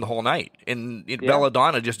back room the whole night. And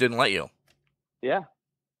Belladonna just didn't let you. Yeah.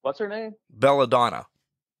 What's her name? Belladonna.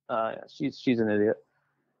 Yeah, she's an idiot.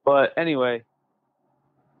 But anyway,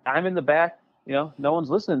 I'm in the back. No one's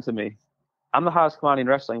listening to me. I'm the hottest commodity in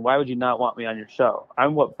wrestling. Why would you not want me on your show?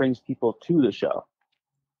 I'm what brings people to the show.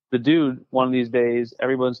 The dude, one of these days,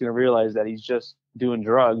 everyone's going to realize that he's just doing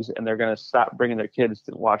drugs and they're going to stop bringing their kids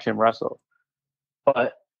to watch him wrestle.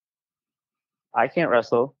 But I can't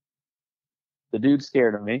wrestle. The dude's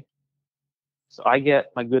scared of me. So I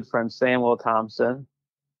get my good friend Samuel Thompson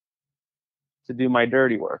to do my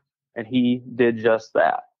dirty work. And he did just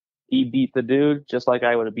that. He beat the dude just like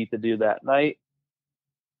I would have beat the dude that night.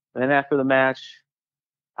 And then after the match,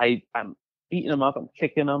 I'm beating him up, I'm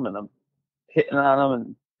kicking him, and I'm hitting on him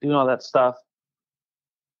and doing all that stuff.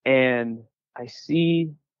 And I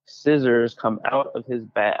see scissors come out of his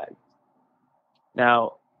bag.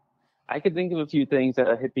 Now, I could think of a few things that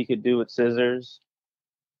a hippie could do with scissors,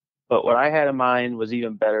 but what I had in mind was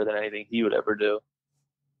even better than anything he would ever do.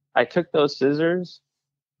 I took those scissors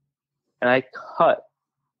and I cut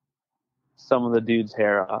some of the dude's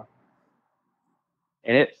hair off.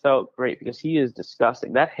 And it felt great because he is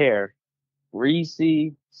disgusting. That hair,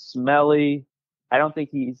 greasy, smelly. I don't think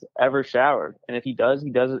he's ever showered. And if he does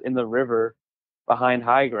it in the river behind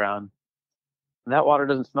high ground. And that water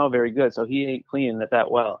doesn't smell very good, so he ain't cleaning it that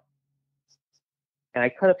well. And I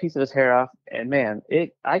cut a piece of his hair off, and man,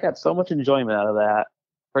 I got so much enjoyment out of that.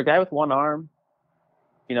 For a guy with one arm,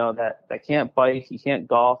 that can't bike, he can't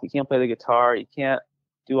golf, he can't play the guitar, he can't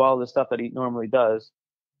do all the stuff that he normally does.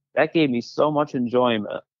 That gave me so much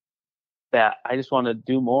enjoyment that I just want to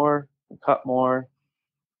do more and cut more.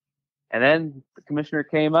 And then the commissioner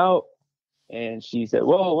came out and she said,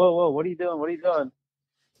 whoa, whoa, whoa, what are you doing? What are you doing?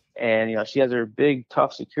 And, she has her big,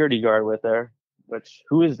 tough security guard with her, which,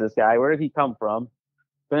 who is this guy? Where did he come from?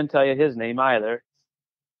 Couldn't tell you his name either.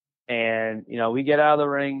 And, we get out of the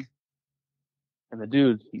ring and the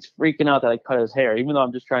dude, he's freaking out that I cut his hair, even though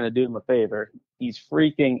I'm just trying to do him a favor. He's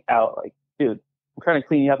freaking out like, dude, I'm trying to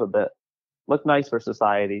clean you up a bit. Look nice for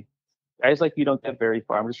society. Guys like you don't get very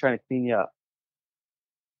far. I'm just trying to clean you up.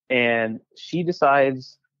 And she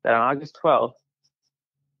decides that on August 12th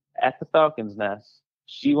at the Falcon's Nest,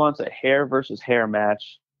 she wants a hair versus hair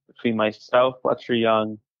match between myself, Fletcher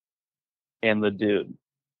Young, and the dude.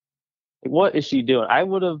 Like, what is she doing? I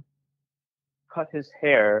would have cut his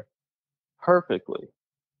hair perfectly.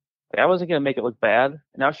 Like, I wasn't going to make it look bad.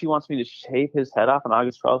 And now she wants me to shave his head off on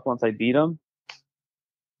August 12th once I beat him.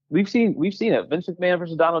 We've seen it. Vince McMahon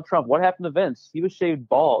versus Donald Trump. What happened to Vince? He was shaved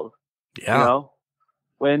bald. Yeah.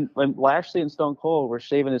 When Lashley and Stone Cold were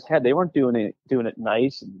shaving his head, they weren't doing it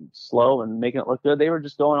nice and slow and making it look good. They were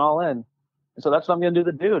just going all in. And so that's what I'm going to do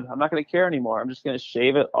to the dude. I'm not going to care anymore. I'm just going to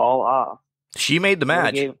shave it all off. She made the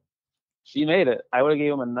match. She made it. I would have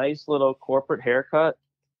gave him a nice little corporate haircut.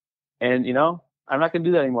 And, I'm not going to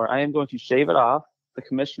do that anymore. I am going to shave it off. The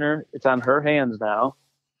commissioner, it's on her hands now.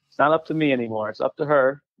 It's not up to me anymore. It's up to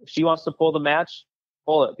her. If she wants to pull the match,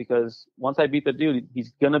 pull it, because once I beat the dude,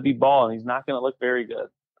 he's going to be bald and he's not going to look very good.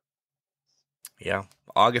 Yeah.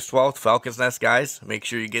 August 12th, Falcon's Nest, guys. Make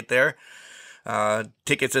sure you get there.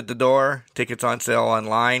 Tickets at the door. Tickets on sale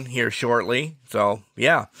online here shortly. So,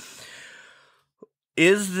 yeah.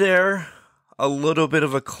 Is there a little bit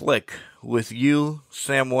of a click with you,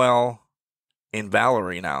 Samuel, and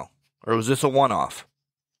Valerie now? Or was this a one-off?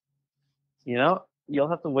 You'll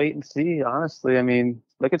have to wait and see, honestly. I mean,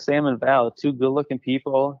 look at Sam and Val, two good-looking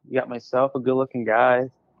people. You got myself, a good-looking guy.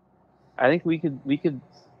 I think we could, make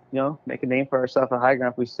a name for ourselves at High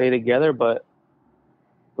Ground if we stay together, but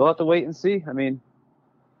we'll have to wait and see. I mean,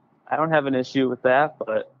 I don't have an issue with that,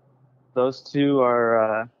 but those two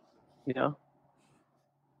are,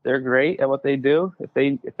 they're great at what they do. If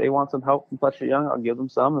they want some help from Fletcher Young, I'll give them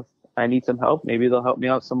some. If I need some help, maybe they'll help me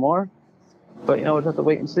out some more. But, we'll have to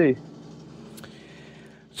wait and see.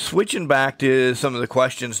 Switching back to some of the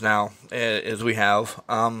questions now, as we have,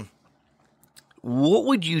 what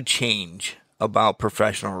would you change about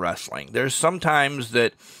professional wrestling? There's sometimes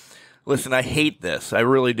that, listen, I hate this, I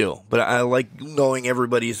really do, but I like knowing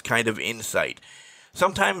everybody's kind of insight.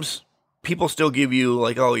 Sometimes people still give you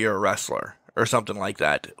like, oh, you're a wrestler or something like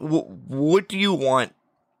that. What do you want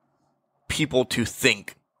people to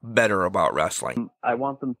think better about wrestling? I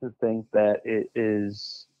want them to think that it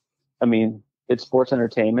is, it's sports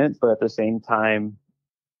entertainment, but at the same time,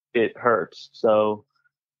 it hurts. So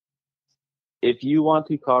if you want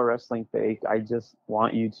to call wrestling fake, I just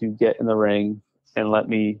want you to get in the ring and let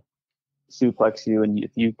me suplex you. And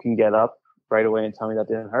if you can get up right away and tell me that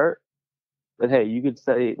didn't hurt, then hey, you could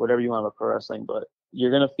say whatever you want about pro wrestling, but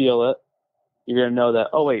you're going to feel it. You're going to know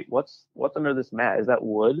that, oh, wait, what's under this mat? Is that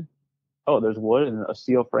wood? Oh, there's wood and a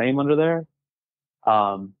steel frame under there.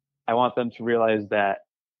 I want them to realize that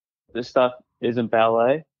this stuff isn't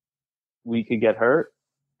ballet. We could get hurt.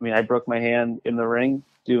 I broke my hand in the ring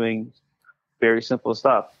doing very simple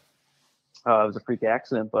stuff. It was a freak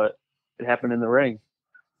accident, but it happened in the ring.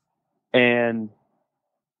 And,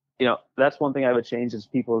 that's one thing I would change is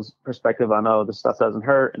people's perspective on, oh, this stuff doesn't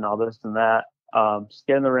hurt and all this and that. Just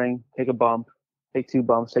get in the ring, take a bump, take 2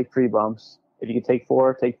 bumps, take 3 bumps. If you could take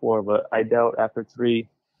 4, take 4. But I doubt after 3,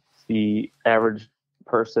 the average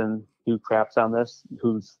person who craps on this,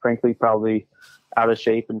 who's frankly probably out of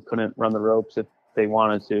shape and couldn't run the ropes if they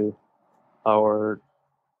wanted to, or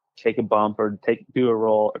take a bump or do a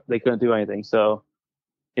roll, they couldn't do anything. So,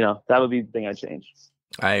 that would be the thing I'd change.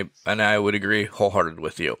 I would agree wholehearted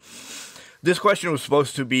with you. This question was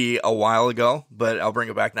supposed to be a while ago, but I'll bring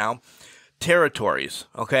it back now. Territories,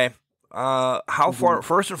 okay? How far,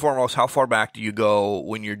 first and foremost, how far back do you go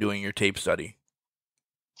when you're doing your tape study?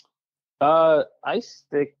 I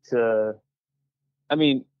stick to,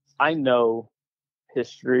 I know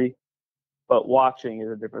history, but watching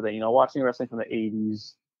is a different thing. Watching wrestling from the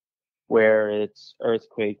 80s where it's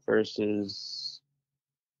Earthquake versus,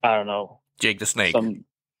 I don't know, Jake the Snake.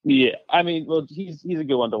 Yeah, I mean, well, he's a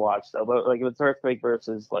good one to watch though. But like, if it's Earthquake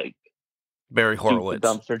versus like Barry Duke Horowitz, the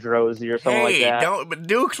Dumpster Drosy or something like that. But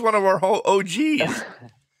Duke's one of our whole OGs.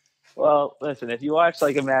 Well, listen, if you watch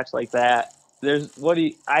like a match like that, you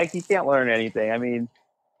can't learn anything. I mean,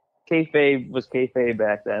 kayfabe was kayfabe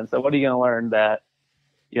back then. So what are you going to learn that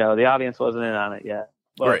the audience wasn't in on it yet?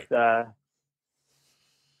 But right.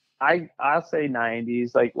 I'll say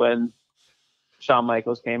 90s, like when Shawn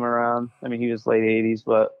Michaels came around. I mean, he was late 80s,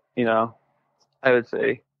 but I would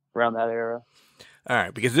say around that era. All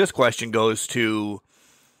right, because this question goes to,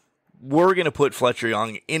 we're going to put Fletcher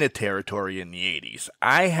Young in a territory in the 80s.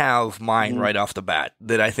 I have mine right off the bat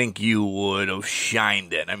that I think you would have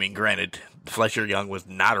shined in. I mean, granted, Fletcher Young was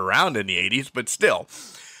not around in the 80s, but still,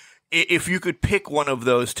 if you could pick one of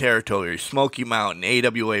those territories, Smoky Mountain,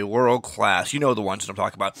 AWA, World Class, you know the ones that I'm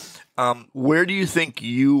talking about, where do you think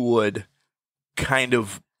you would kind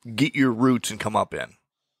of get your roots and come up in?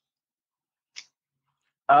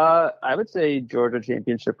 I would say Georgia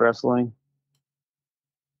Championship Wrestling.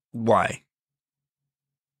 Why?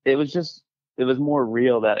 It was more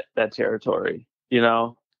real, that territory,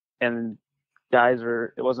 and guys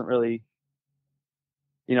it wasn't really,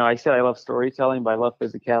 I said I love storytelling, but I love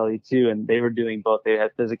physicality too. And they were doing both. They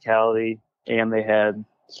had physicality and they had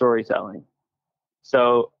storytelling.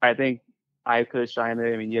 So I think I could have shined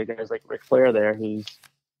there. I mean, you had guys like Ric Flair there who's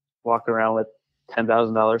walking around with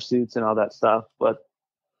 $10,000 suits and all that stuff. But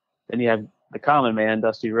then you have the common man,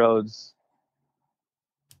 Dusty Rhodes.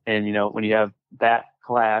 And, when you have that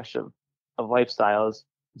clash of lifestyles,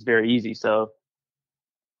 it's very easy. So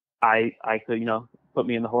I could, put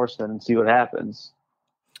me in the Horseman and see what happens.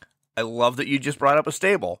 I love that you just brought up a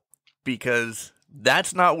stable, because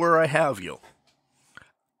that's not where I have you.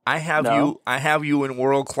 I have you in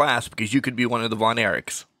World Class because you could be one of the Von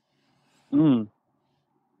Erichs. Von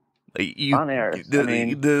Erichs.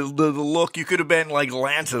 The look, you could have been like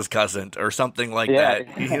Lance's cousin or something like that.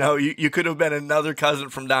 Yeah. You could have been another cousin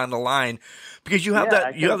from down the line because you have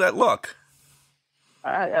that look.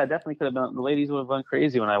 I definitely could have been. The ladies would have gone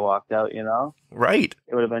crazy when I walked out. Right.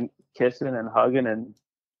 It would have been kissing and hugging and.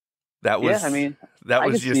 That was. That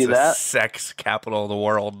was just the sex capital of the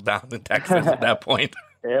world down in Texas at that point.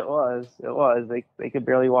 It was. They could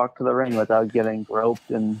barely walk to the ring without getting groped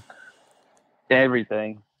and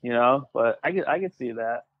everything, But I could see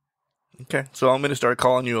that. Okay, so I'm going to start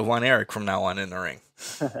calling you a Von Erich from now on in the ring,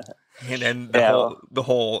 and then the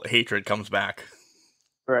whole hatred comes back.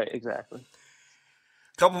 Right. Exactly.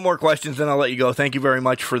 Couple more questions, then I'll let you go. Thank you very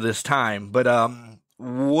much for this time. But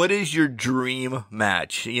what is your dream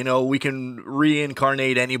match? We can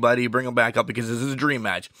reincarnate anybody, bring them back up, because this is a dream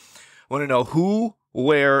match. I want to know who,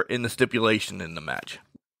 where, in the stipulation in the match.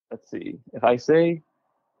 Let's see. If I say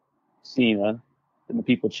Cena, then the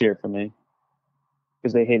people cheer for me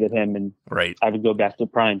because they hated him, and right. I would go back to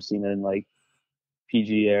prime Cena in like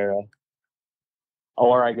PG era.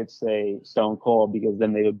 Or I could say Stone Cold, because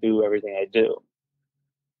then they would boo everything I do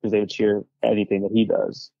because they would cheer anything that he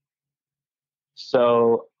does.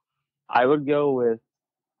 So I would go with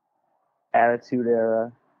Attitude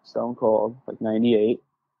Era Stone Cold, like 98.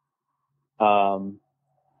 The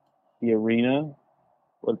arena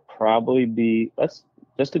would probably be,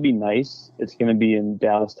 just to be nice, it's going to be in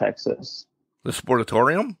Dallas, Texas. The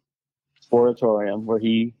Sportatorium? Sportatorium, where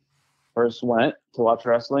he first went to watch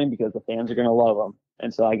wrestling because the fans are going to love him.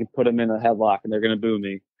 And so I could put him in a headlock and they're going to boo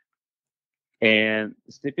me. And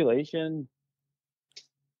the stipulation,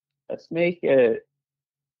 let's make it,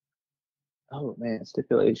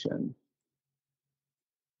 stipulation.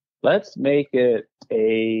 Let's make it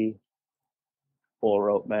a full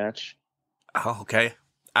rope match. Oh, okay.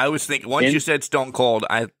 I was thinking, once you said Stone Cold,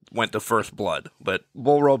 I went to First Blood, but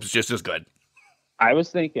bull rope's just as good. I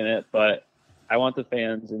was thinking it, but I want the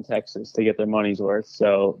fans in Texas to get their money's worth.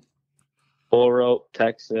 So bull rope,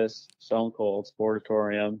 Texas, Stone Cold,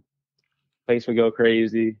 Sportatorium. Place would go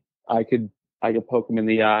crazy. I could poke them in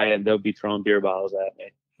the eye and they'll be throwing beer bottles at me.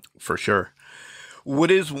 For sure. What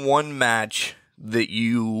is one match that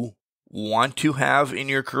you want to have in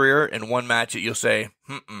your career and one match that you'll say,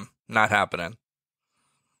 not happening?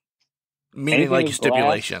 Meaning anything like a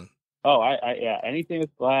stipulation. Glass, anything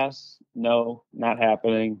with glass, no, not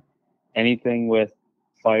happening. Anything with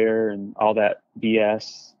fire and all that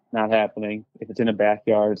BS, not happening. If it's in a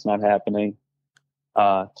backyard, it's not happening.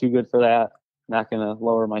 Too good for that. Not going to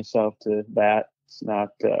lower myself to that. It's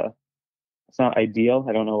not ideal.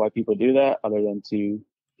 I don't know why people do that other than to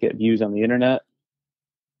get views on the internet.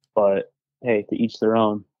 But hey, to each their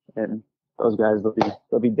own. And those guys,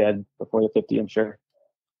 they'll be dead before they're 50, I'm sure.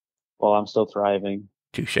 While I'm still thriving.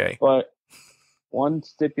 Touche. But one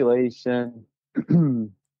stipulation,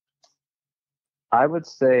 I would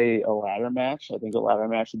say a ladder match. I think a ladder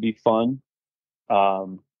match would be fun.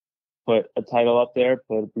 Put a title up there,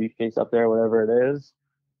 put a briefcase up there, whatever it is.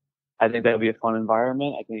 I think that would be a fun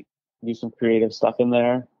environment. I think do some creative stuff in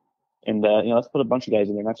there. And, let's put a bunch of guys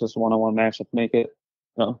in there, not just a one-on-one match. Let's make it,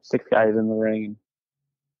 6 guys in the ring and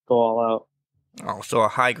go all out. Oh, so a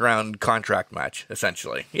high ground contract match,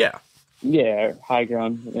 essentially. Yeah. Yeah, high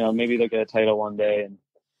ground. Maybe they'll get a title one day, and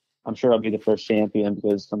I'm sure I'll be the first champion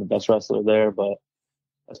because I'm the best wrestler there. But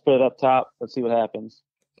let's put it up top. Let's see what happens.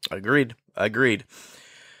 Agreed.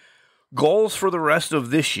 Goals for the rest of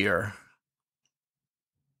this year?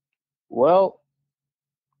 Well,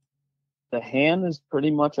 the hand is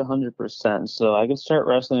pretty much 100%, so I can start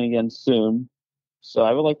wrestling again soon. So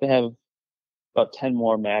I would like to have about 10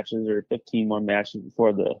 more matches or 15 more matches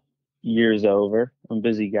before the year's over. I'm a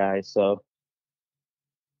busy guy, so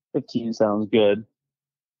 15 sounds good.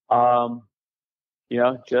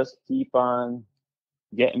 Just keep on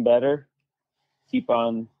getting better, keep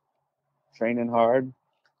on training hard.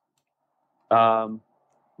 And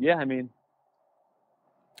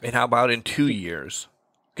how about in 2 years?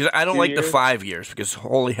 Because I don't like the 5 years, because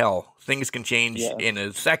holy hell, things can change in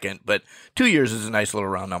a second, but 2 years is a nice little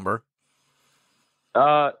round number.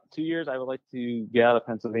 2 years, I would like to get out of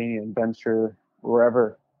Pennsylvania and venture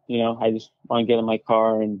wherever. I just want to get in my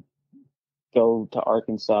car and go to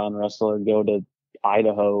Arkansas and wrestle, or go to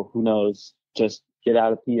Idaho. Who knows? Just get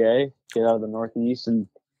out of PA, get out of the Northeast, and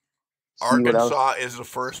see Arkansas is the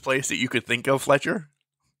first place that you could think of, Fletcher?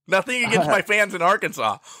 Nothing against my fans in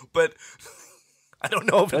Arkansas, but I don't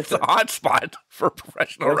know if it's a hot spot for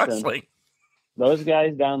professional wrestling. Those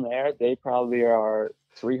guys down there, they probably are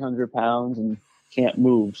 300 pounds and can't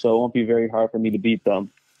move, so it won't be very hard for me to beat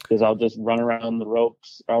them, because I'll just run around the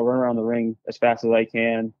ropes. I'll run around the ring as fast as I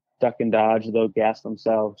can, duck and dodge. They'll gas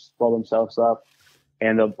themselves, blow themselves up,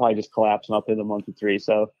 and they'll probably just collapse and I'll pin them 1-2-3.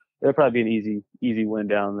 So it'll probably be an easy win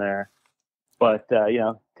down there. But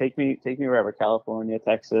take me wherever, California,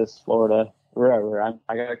 Texas, Florida, wherever. I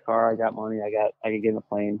got a car, I got money, I can get in a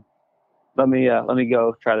plane. Let me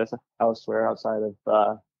go try this elsewhere outside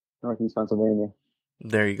of Northeast Pennsylvania.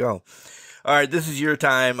 There you go. All right, this is your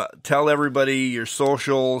time. Tell everybody your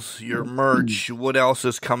socials, your merch. What else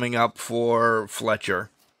is coming up for Fletcher?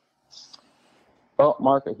 Well,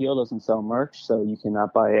 Market Heel doesn't sell merch, so you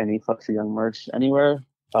cannot buy any Fletcher Young merch anywhere.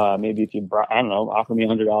 Maybe if you, offer me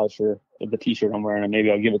 $100 for the T-shirt I'm wearing, and maybe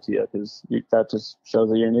I'll give it to you, because that just shows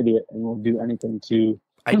that you're an idiot and will do anything to.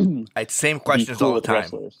 I same questions all the time.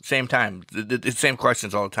 Same time. The same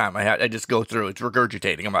questions all the time. I just go through. It's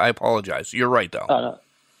regurgitating. I apologize. You're right, though.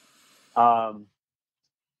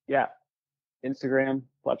 Yeah. Instagram,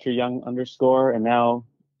 Fletcher Young _, and now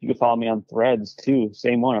you can follow me on Threads too.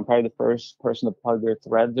 Same one. I'm probably the first person to plug their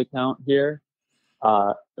Threads account here.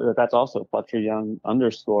 That's also Fletcher Young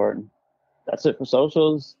 _. And that's it for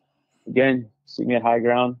socials. Again, see me at High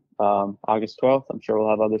Ground, August 12th. I'm sure we'll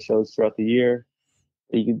have other shows throughout the year.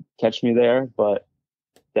 You can catch me there, but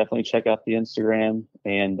definitely check out the Instagram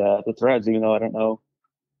and the Threads, even though I don't know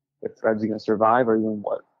if Threads are going to survive or even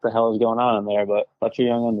what the hell is going on in there, but Fletcher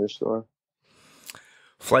Young _.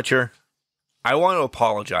 Fletcher, I want to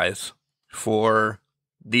apologize for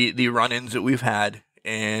the run-ins that we've had,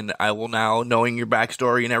 and I will now, knowing your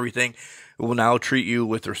backstory and everything, will now treat you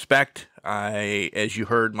with respect. As you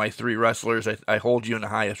heard my 3 wrestlers, I hold you in the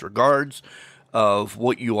highest regards of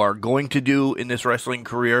what you are going to do in this wrestling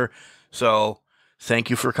career. So thank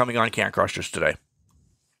you for coming on Can Crushers today.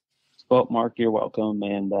 Well, Mark, you're welcome.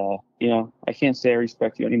 And, I can't say I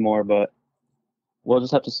respect you anymore, but we'll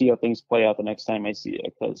just have to see how things play out the next time I see you.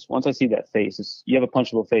 Because once I see that face, you have a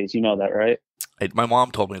punchable face. You know that, right? My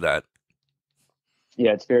mom told me that.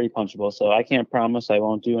 Yeah, it's very punchable. So I can't promise I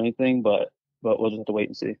won't do anything, but we'll just have to wait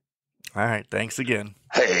and see. All right. Thanks again.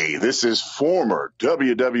 Hey, this is former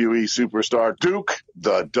WWE superstar Duke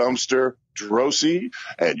the Dumpster Drosy,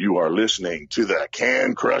 and you are listening to the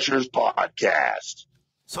Can Crushers podcast.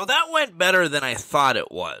 So that went better than I thought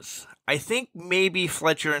it was. I think maybe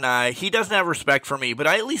Fletcher and he doesn't have respect for me, but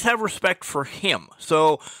I at least have respect for him.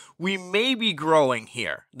 So we may be growing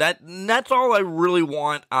here. That's all I really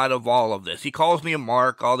want out of all of this. He calls me a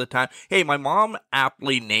Mark all the time. Hey, my mom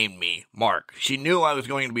aptly named me Mark. She knew I was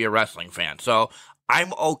going to be a wrestling fan, so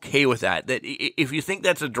I'm okay with that. That if you think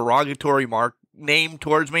that's a derogatory name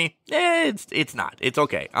towards me, it's not. It's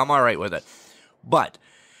okay. I'm all right with it. But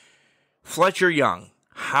Fletcher Young,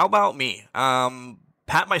 how about me?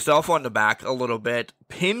 Pat myself on the back a little bit,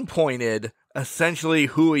 pinpointed essentially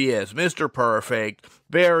who he is. Mr. Perfect,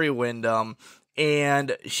 Barry Windham,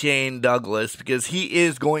 and Shane Douglas, because he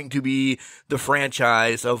is going to be the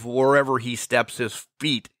franchise of wherever he steps his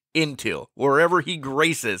feet into, wherever he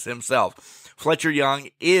graces himself. Fletcher Young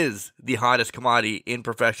is the hottest commodity in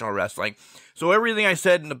professional wrestling. So everything I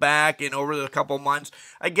said in the back and over the couple months,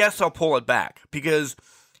 I guess I'll pull it back, because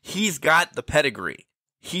he's got the pedigree.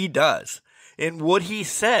 He does. And what he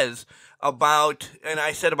says about, and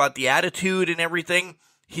I said about the attitude and everything,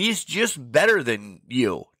 he's just better than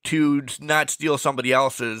you. To not steal somebody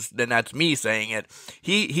else's, then that's me saying it.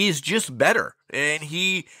 He's just better, and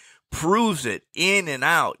he proves it in and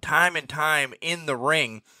out, time and time in the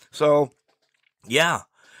ring. So, yeah.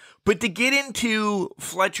 But to get into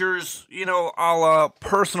Fletcher's, a la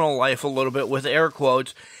personal life a little bit with air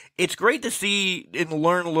quotes, it's great to see and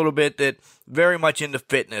learn a little bit that very much into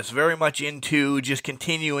fitness, very much into just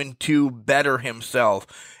continuing to better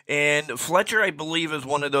himself. And Fletcher, I believe, is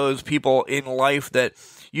one of those people in life that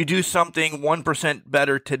you do something 1%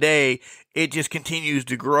 better today, it just continues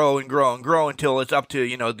to grow and grow and grow until it's up to,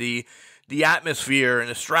 the atmosphere and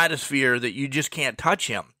the stratosphere that you just can't touch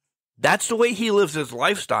him. That's the way he lives his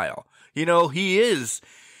lifestyle. He is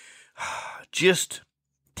just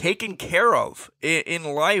taken care of in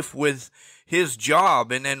life with his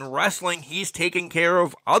job, and in wrestling, he's taking care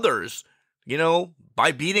of others,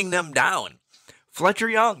 by beating them down. Fletcher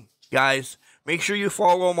Young, guys, make sure you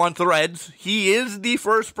follow him on Threads. He is the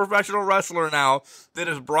first professional wrestler now that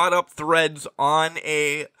has brought up Threads on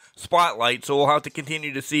a spotlight, so we'll have to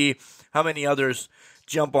continue to see how many others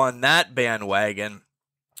jump on that bandwagon.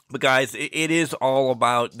 But guys, it is all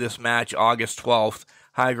about this match, August 12th,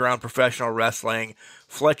 High Ground Professional Wrestling.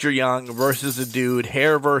 Fletcher Young versus a dude,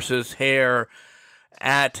 hair versus hair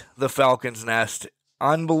at the Falcon's Nest.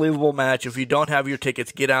 Unbelievable match. If you don't have your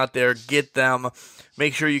tickets, get out there, get them.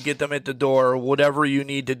 Make sure you get them at the door. Whatever you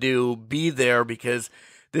need to do, be there, because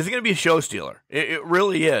this is going to be a show stealer. It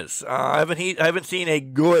really is. I haven't seen a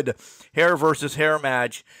good hair versus hair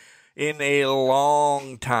match in a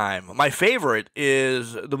long time. My favorite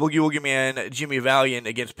is the Boogie Woogie Man Jimmy Valiant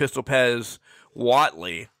against Pistol Pez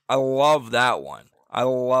Watley. I love that one.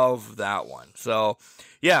 So,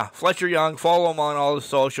 yeah, Fletcher Young, follow him on all the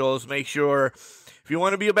socials. Make sure, if you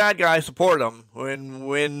want to be a bad guy, support him.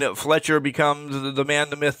 When Fletcher becomes the man,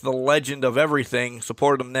 the myth, the legend of everything,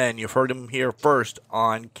 support him then. You've heard him here first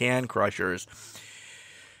on Can Crushers.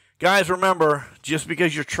 Guys, remember, just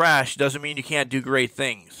because you're trash doesn't mean you can't do great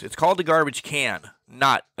things. It's called a garbage can,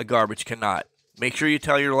 not a garbage cannot. Make sure you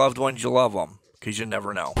tell your loved ones you love them, because you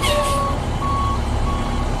never know.